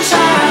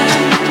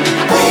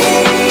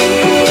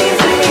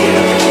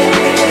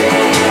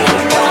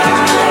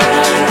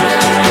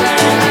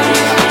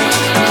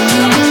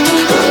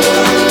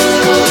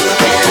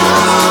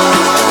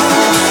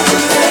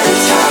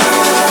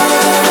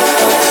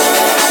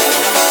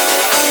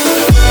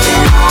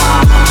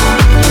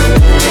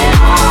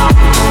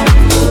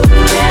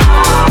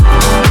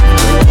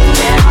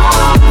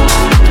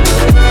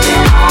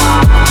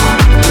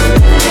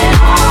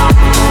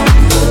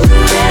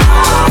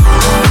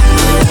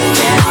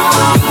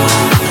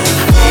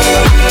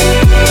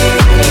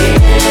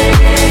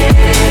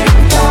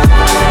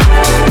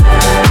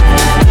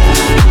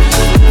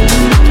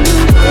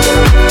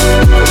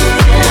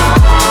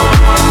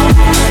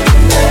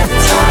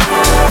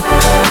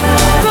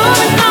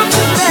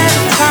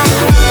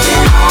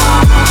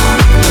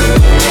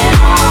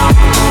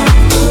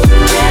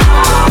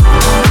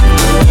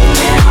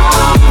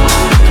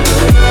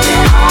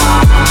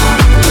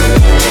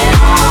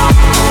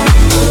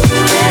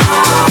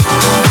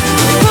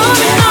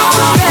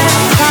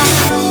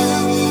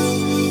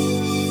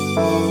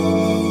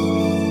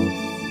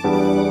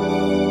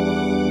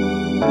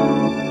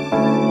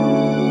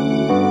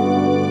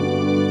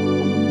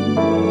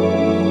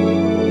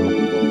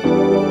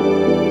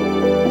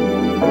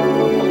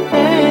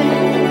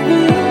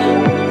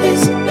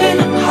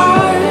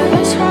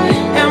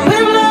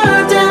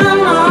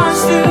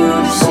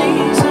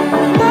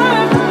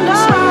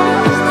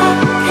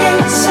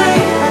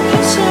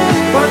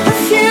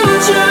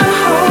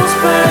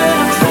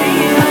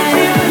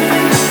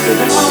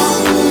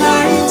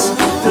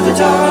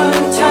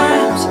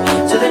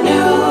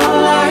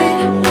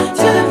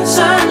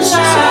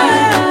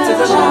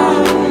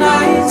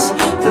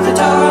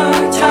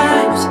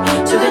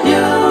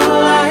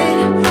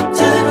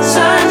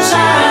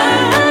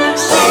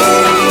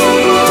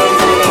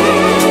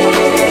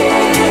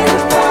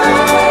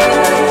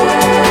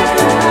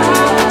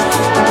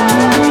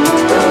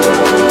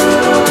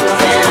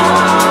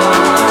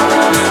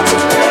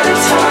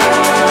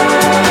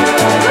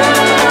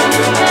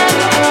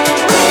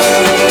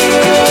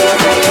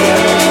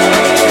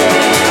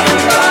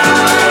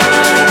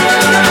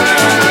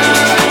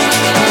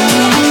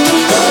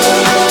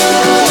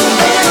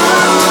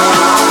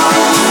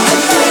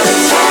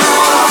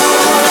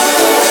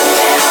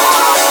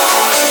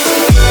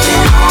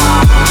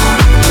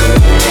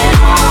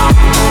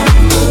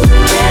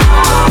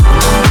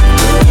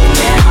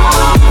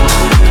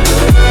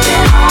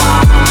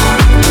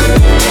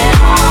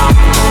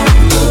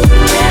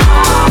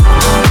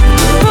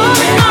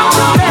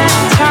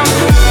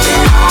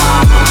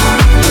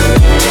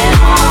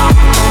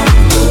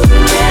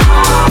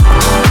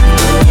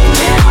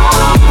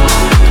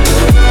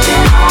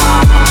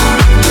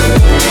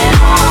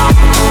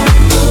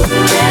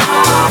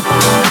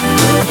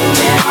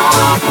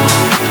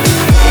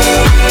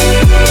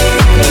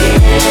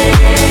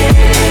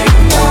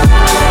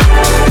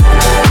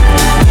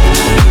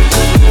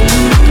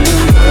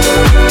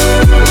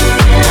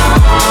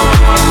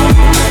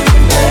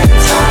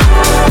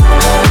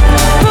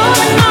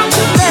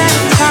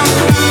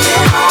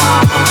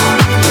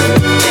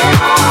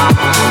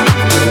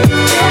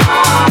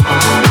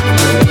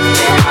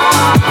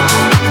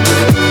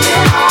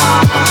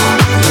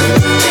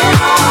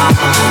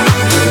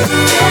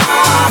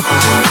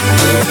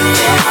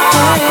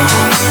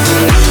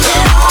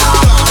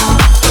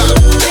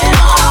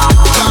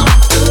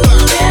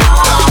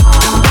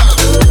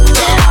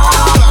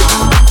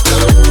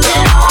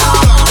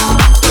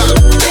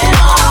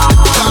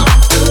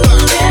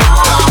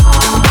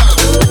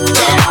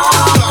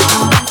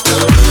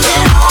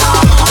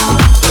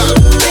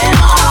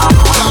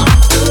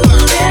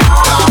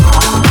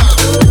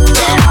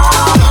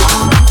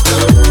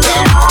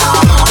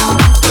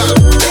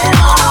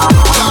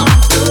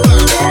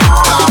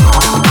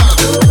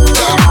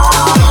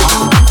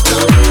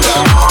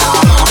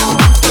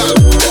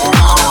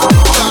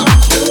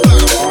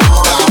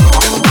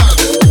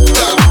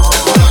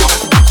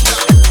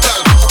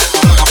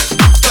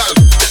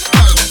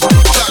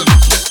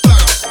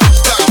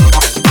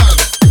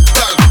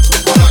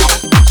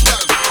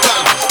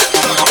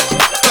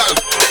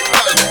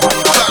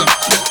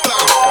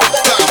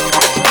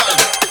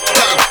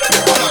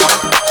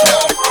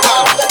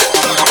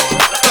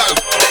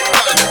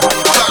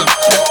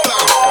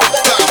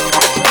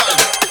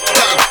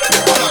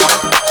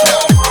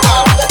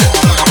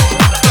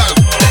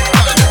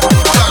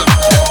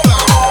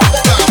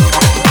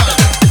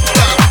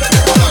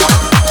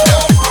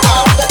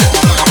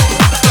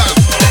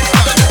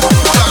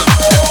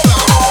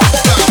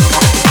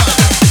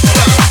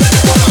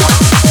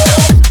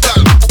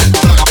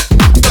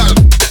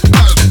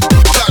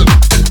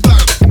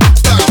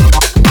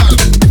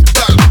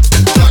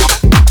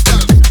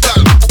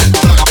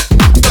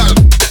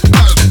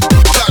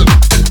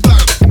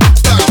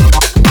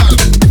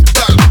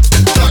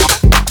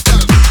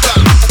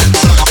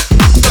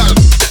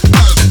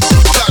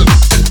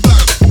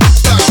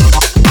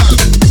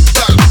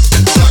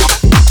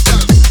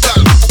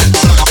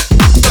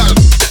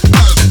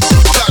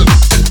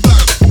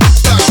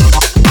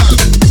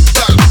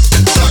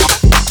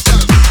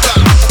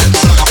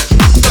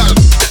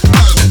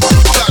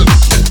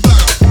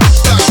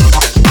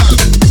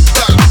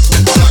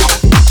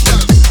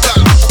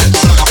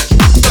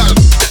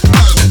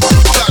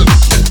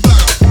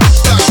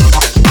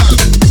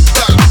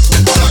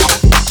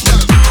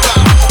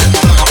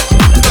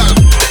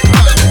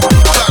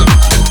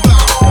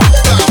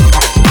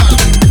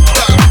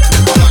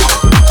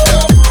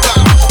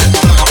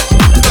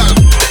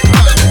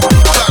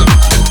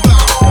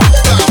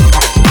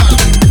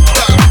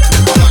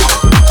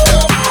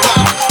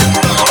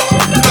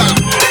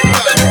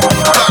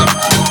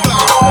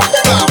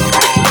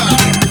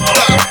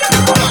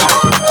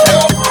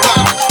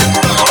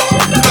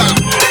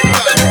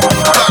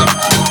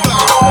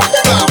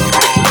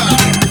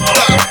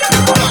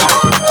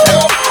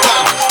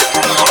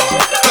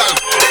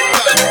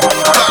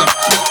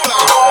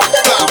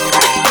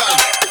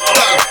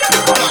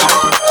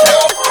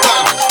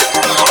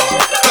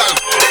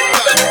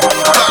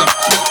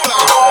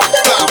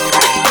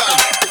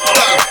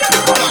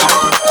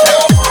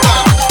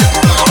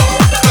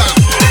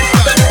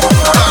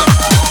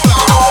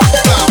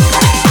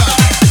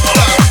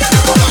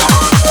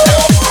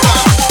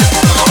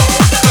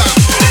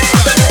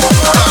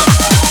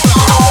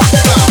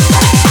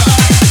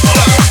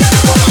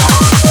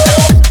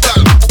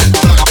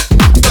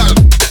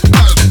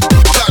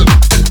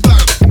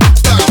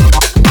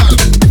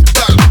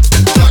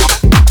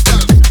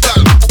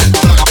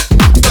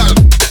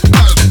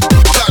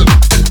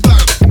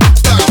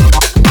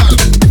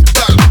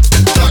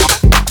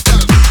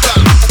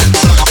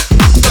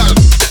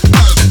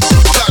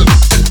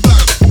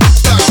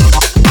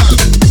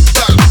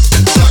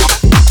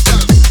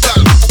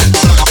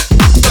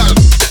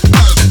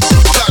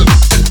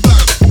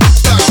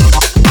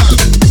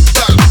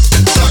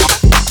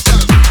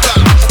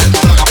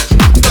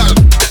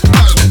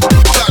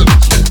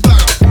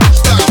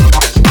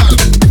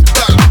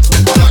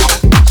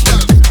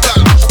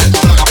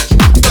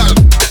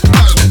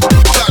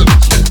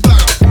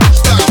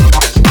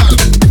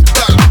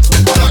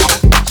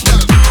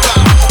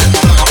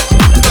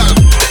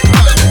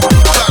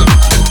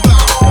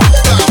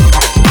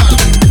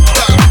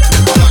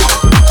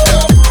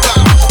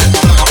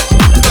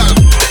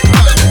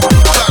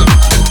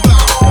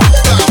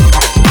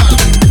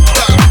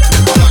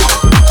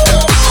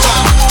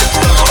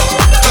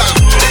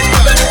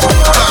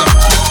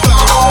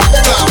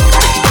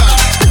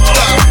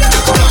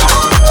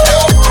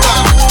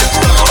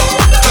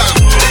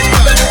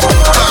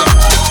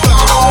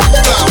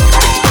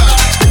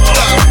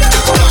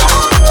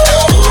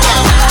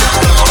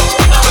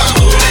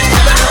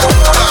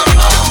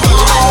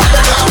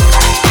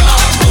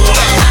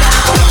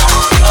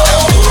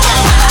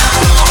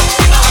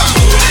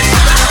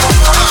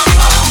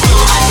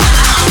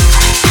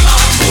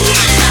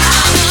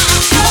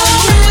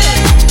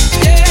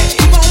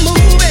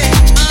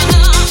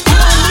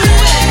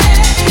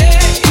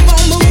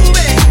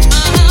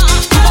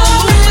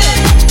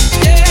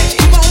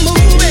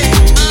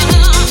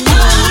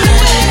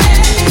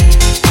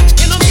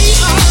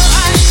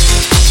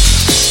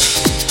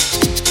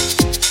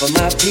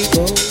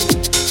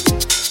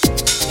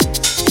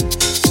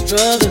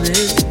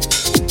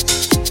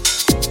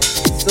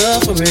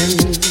 snoring.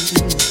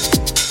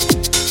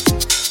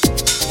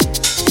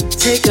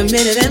 Take a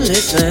minute and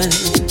listen.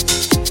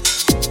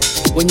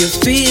 When you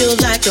feel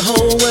like the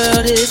whole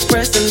world is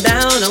pressing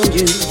down on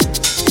you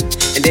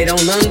and they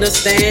don't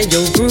understand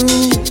your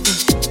groove,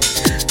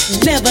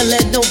 never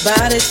let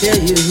nobody tell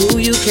you who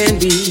you can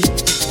be,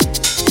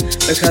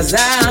 because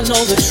I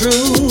know the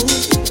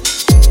truth.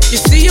 You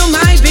see, you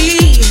might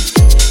be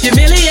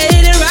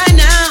humiliated right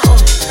now,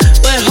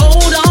 but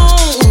hold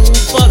on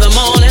for the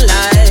morning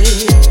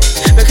light,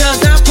 because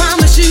I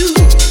promise you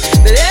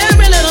that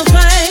every little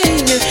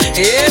thing's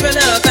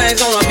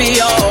gonna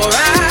be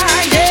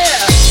alright,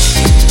 yeah.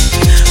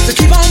 So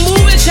keep on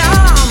moving,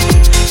 child,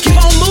 keep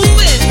on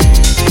moving.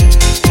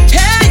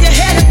 Hey, you're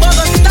headed for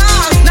the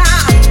stars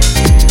now.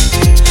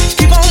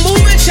 Keep on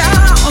moving,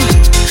 child.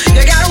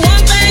 You got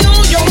one thing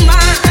on your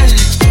mind.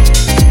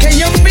 Can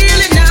you feel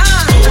it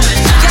now?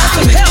 Got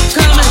some help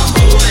coming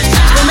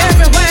from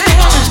everywhere.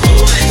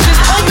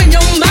 Just open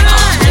your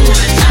mind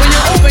when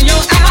you open your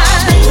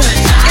eyes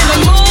in the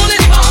morning.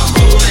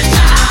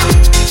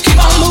 Keep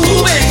on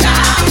moving,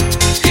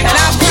 and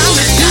I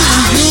promise you,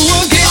 you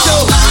will get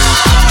your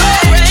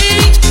glory,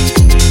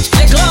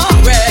 the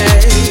glory,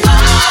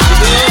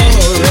 the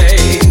glory.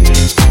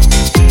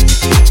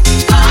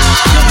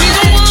 You'll be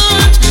the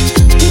one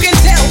who can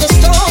tell the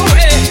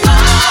story.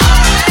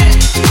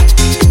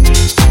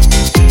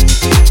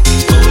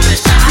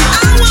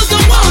 I was the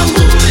one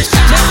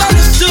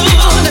misunderstood.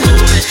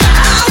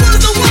 I was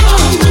the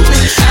one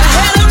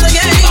ahead of the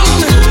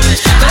game.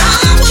 But I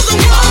was the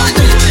one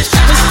who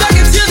stuck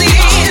it till the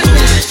end.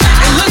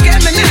 And look at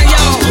me now,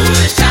 y'all.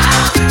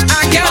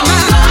 I got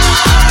mine.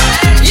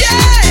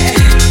 Yeah,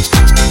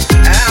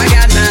 I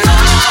got mine.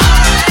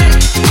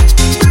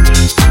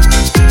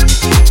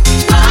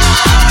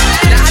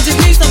 Now I just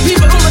need some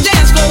people on the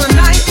dance floor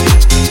tonight.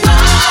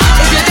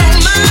 If you don't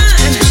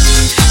mind,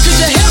 could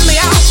you help me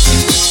out?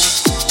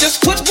 Just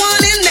put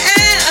one in the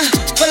air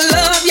for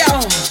love,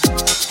 y'all.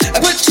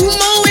 Put two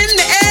more in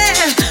the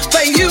air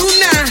for you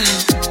now.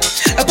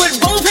 Put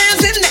both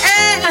hands in the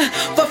air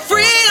for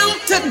freedom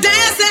to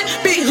dance and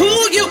be who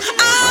you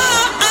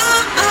are,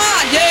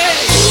 yeah.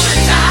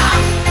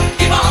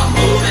 Keep on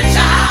moving,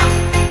 child.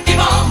 Keep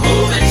on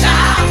moving,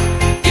 child.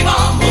 Keep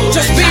on moving.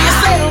 Just be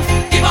yourself.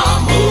 Keep on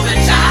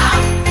moving, child.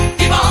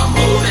 Keep on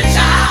moving,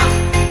 child.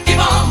 Keep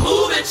on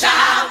moving,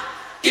 child.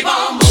 Keep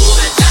on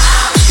moving,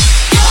 child.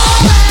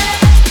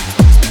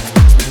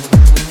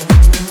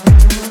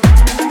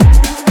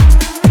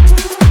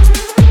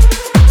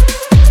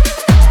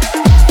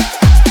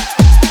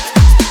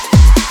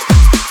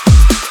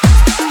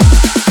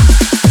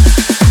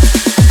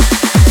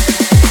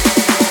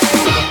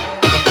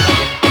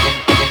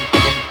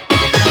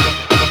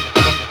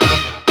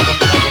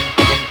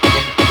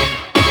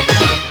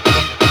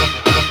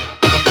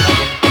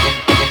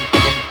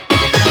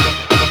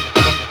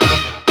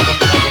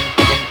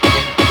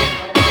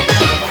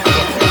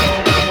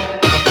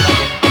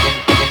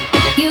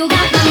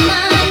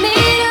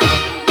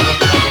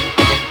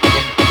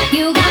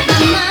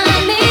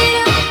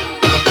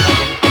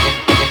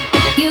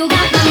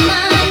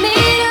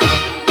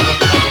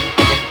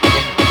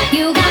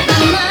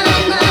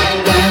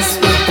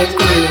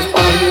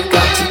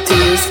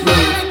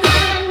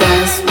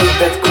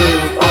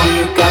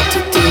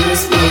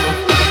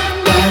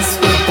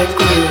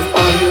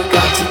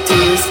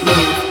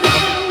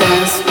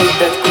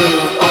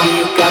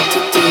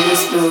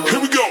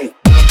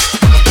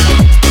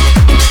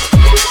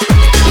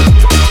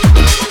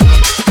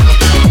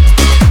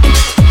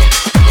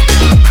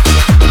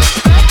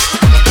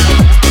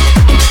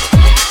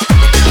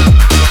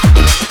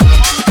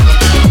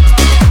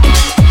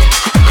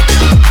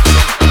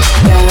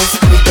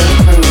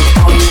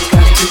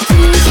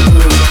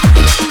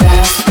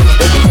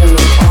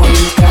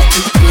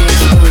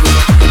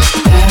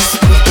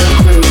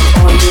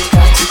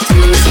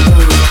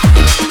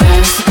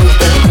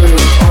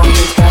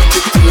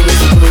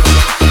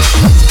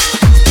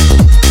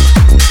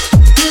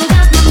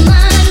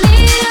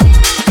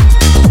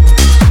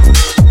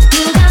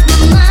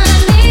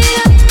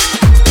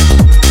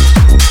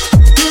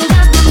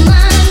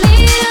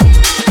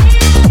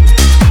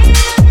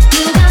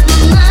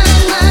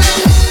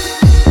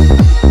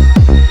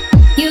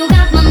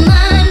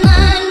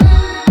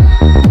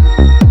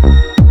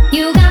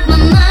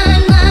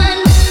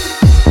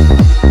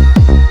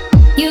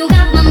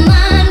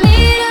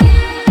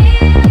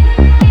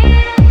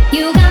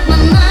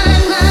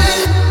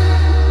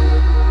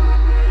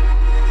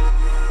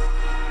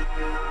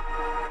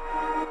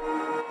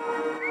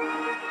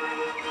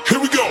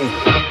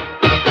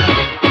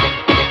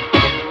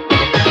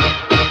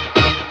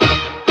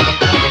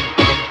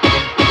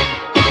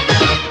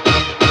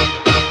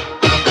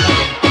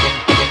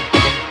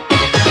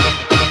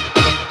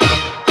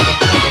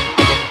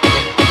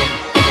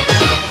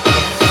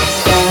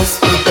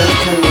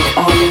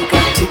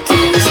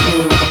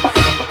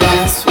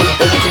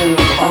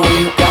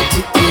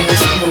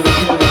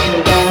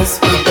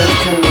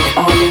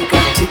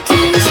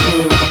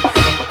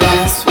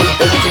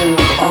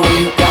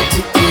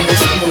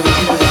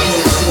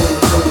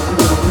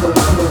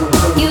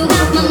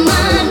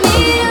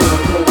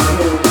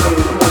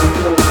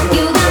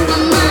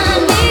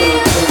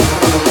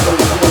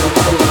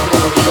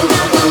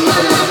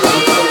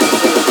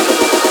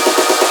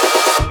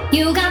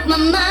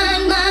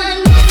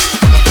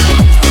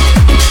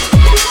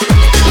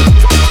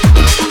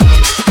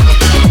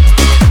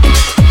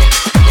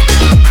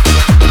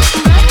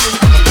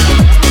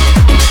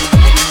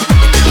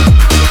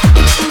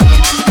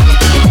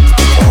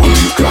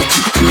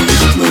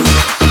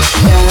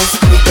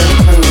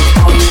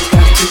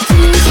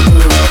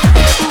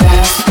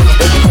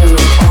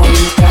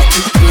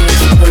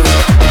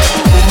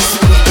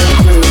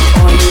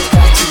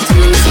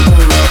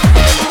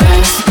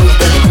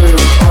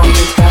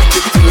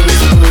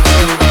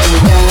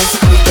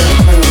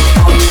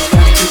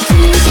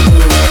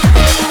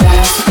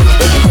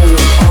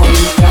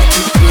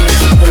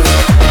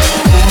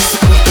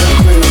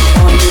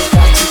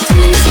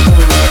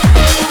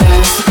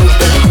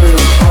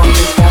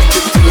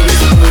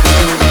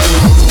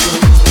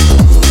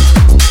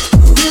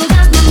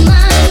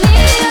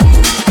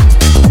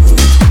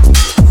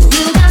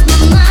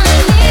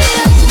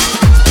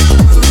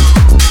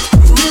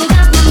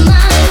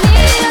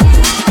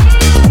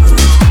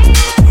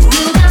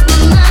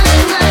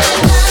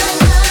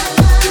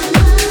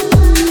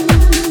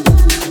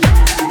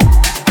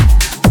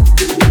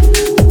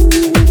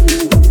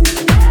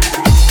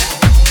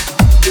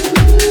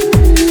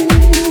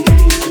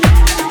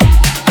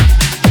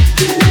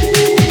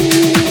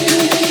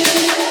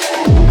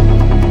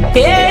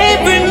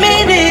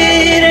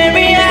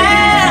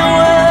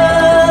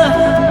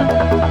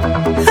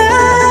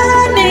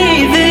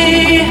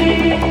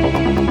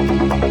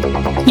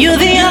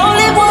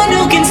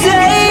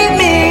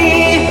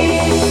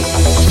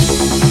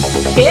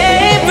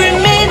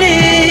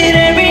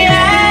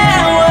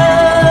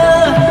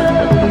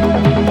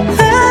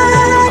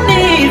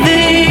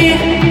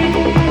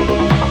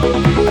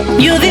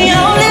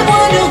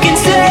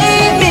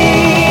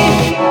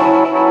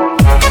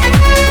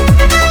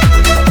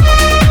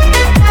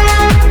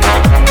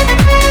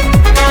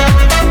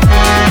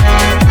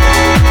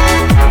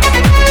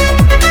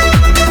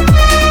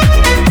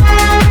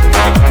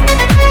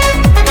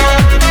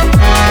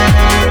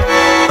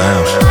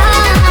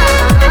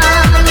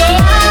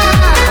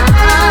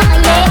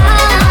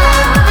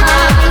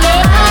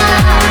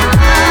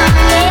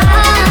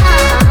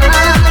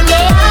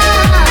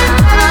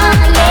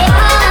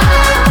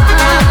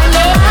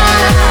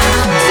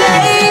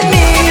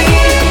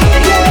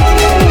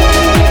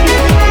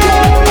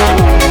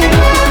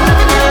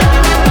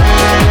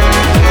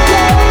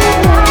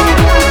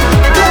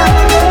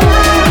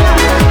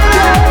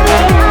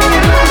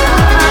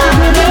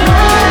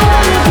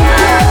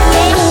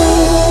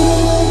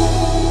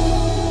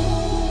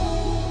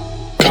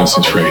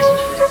 Concentrate.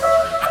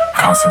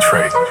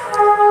 Concentrate.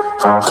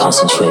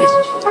 Concentrate.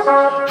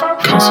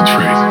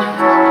 Concentrate.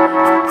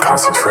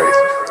 Concentrate.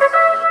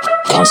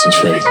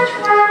 Concentrate.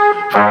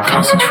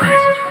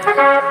 Concentrate.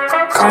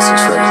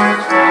 Concentrate.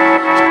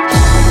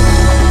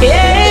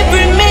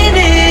 Every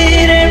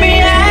minute,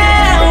 every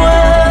hour,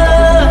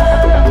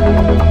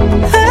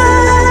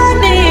 I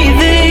need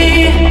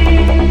thee.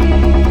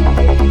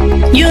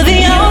 You're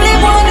the only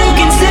one who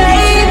can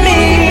save me.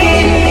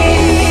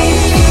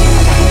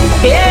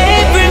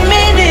 Every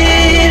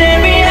minute,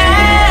 every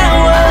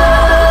hour,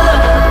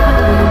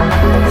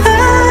 I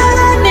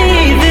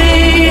need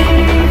thee.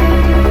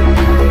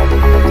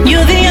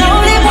 You're the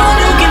only one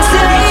who can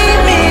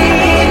save me.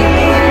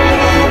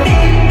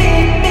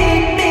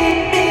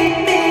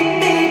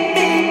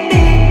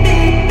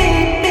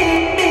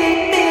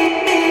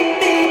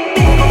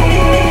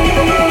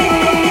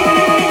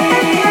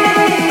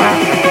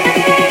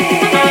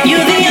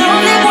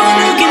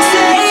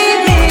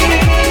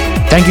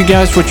 Thank you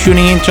guys for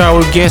tuning in to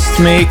our guest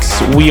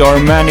mix. We are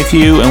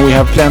ManyFew and we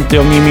have plenty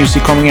of new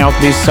music coming out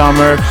this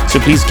summer, so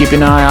please keep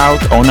an eye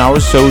out on our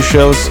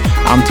socials.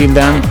 Until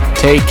then,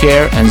 take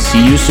care and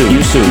see you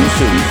soon.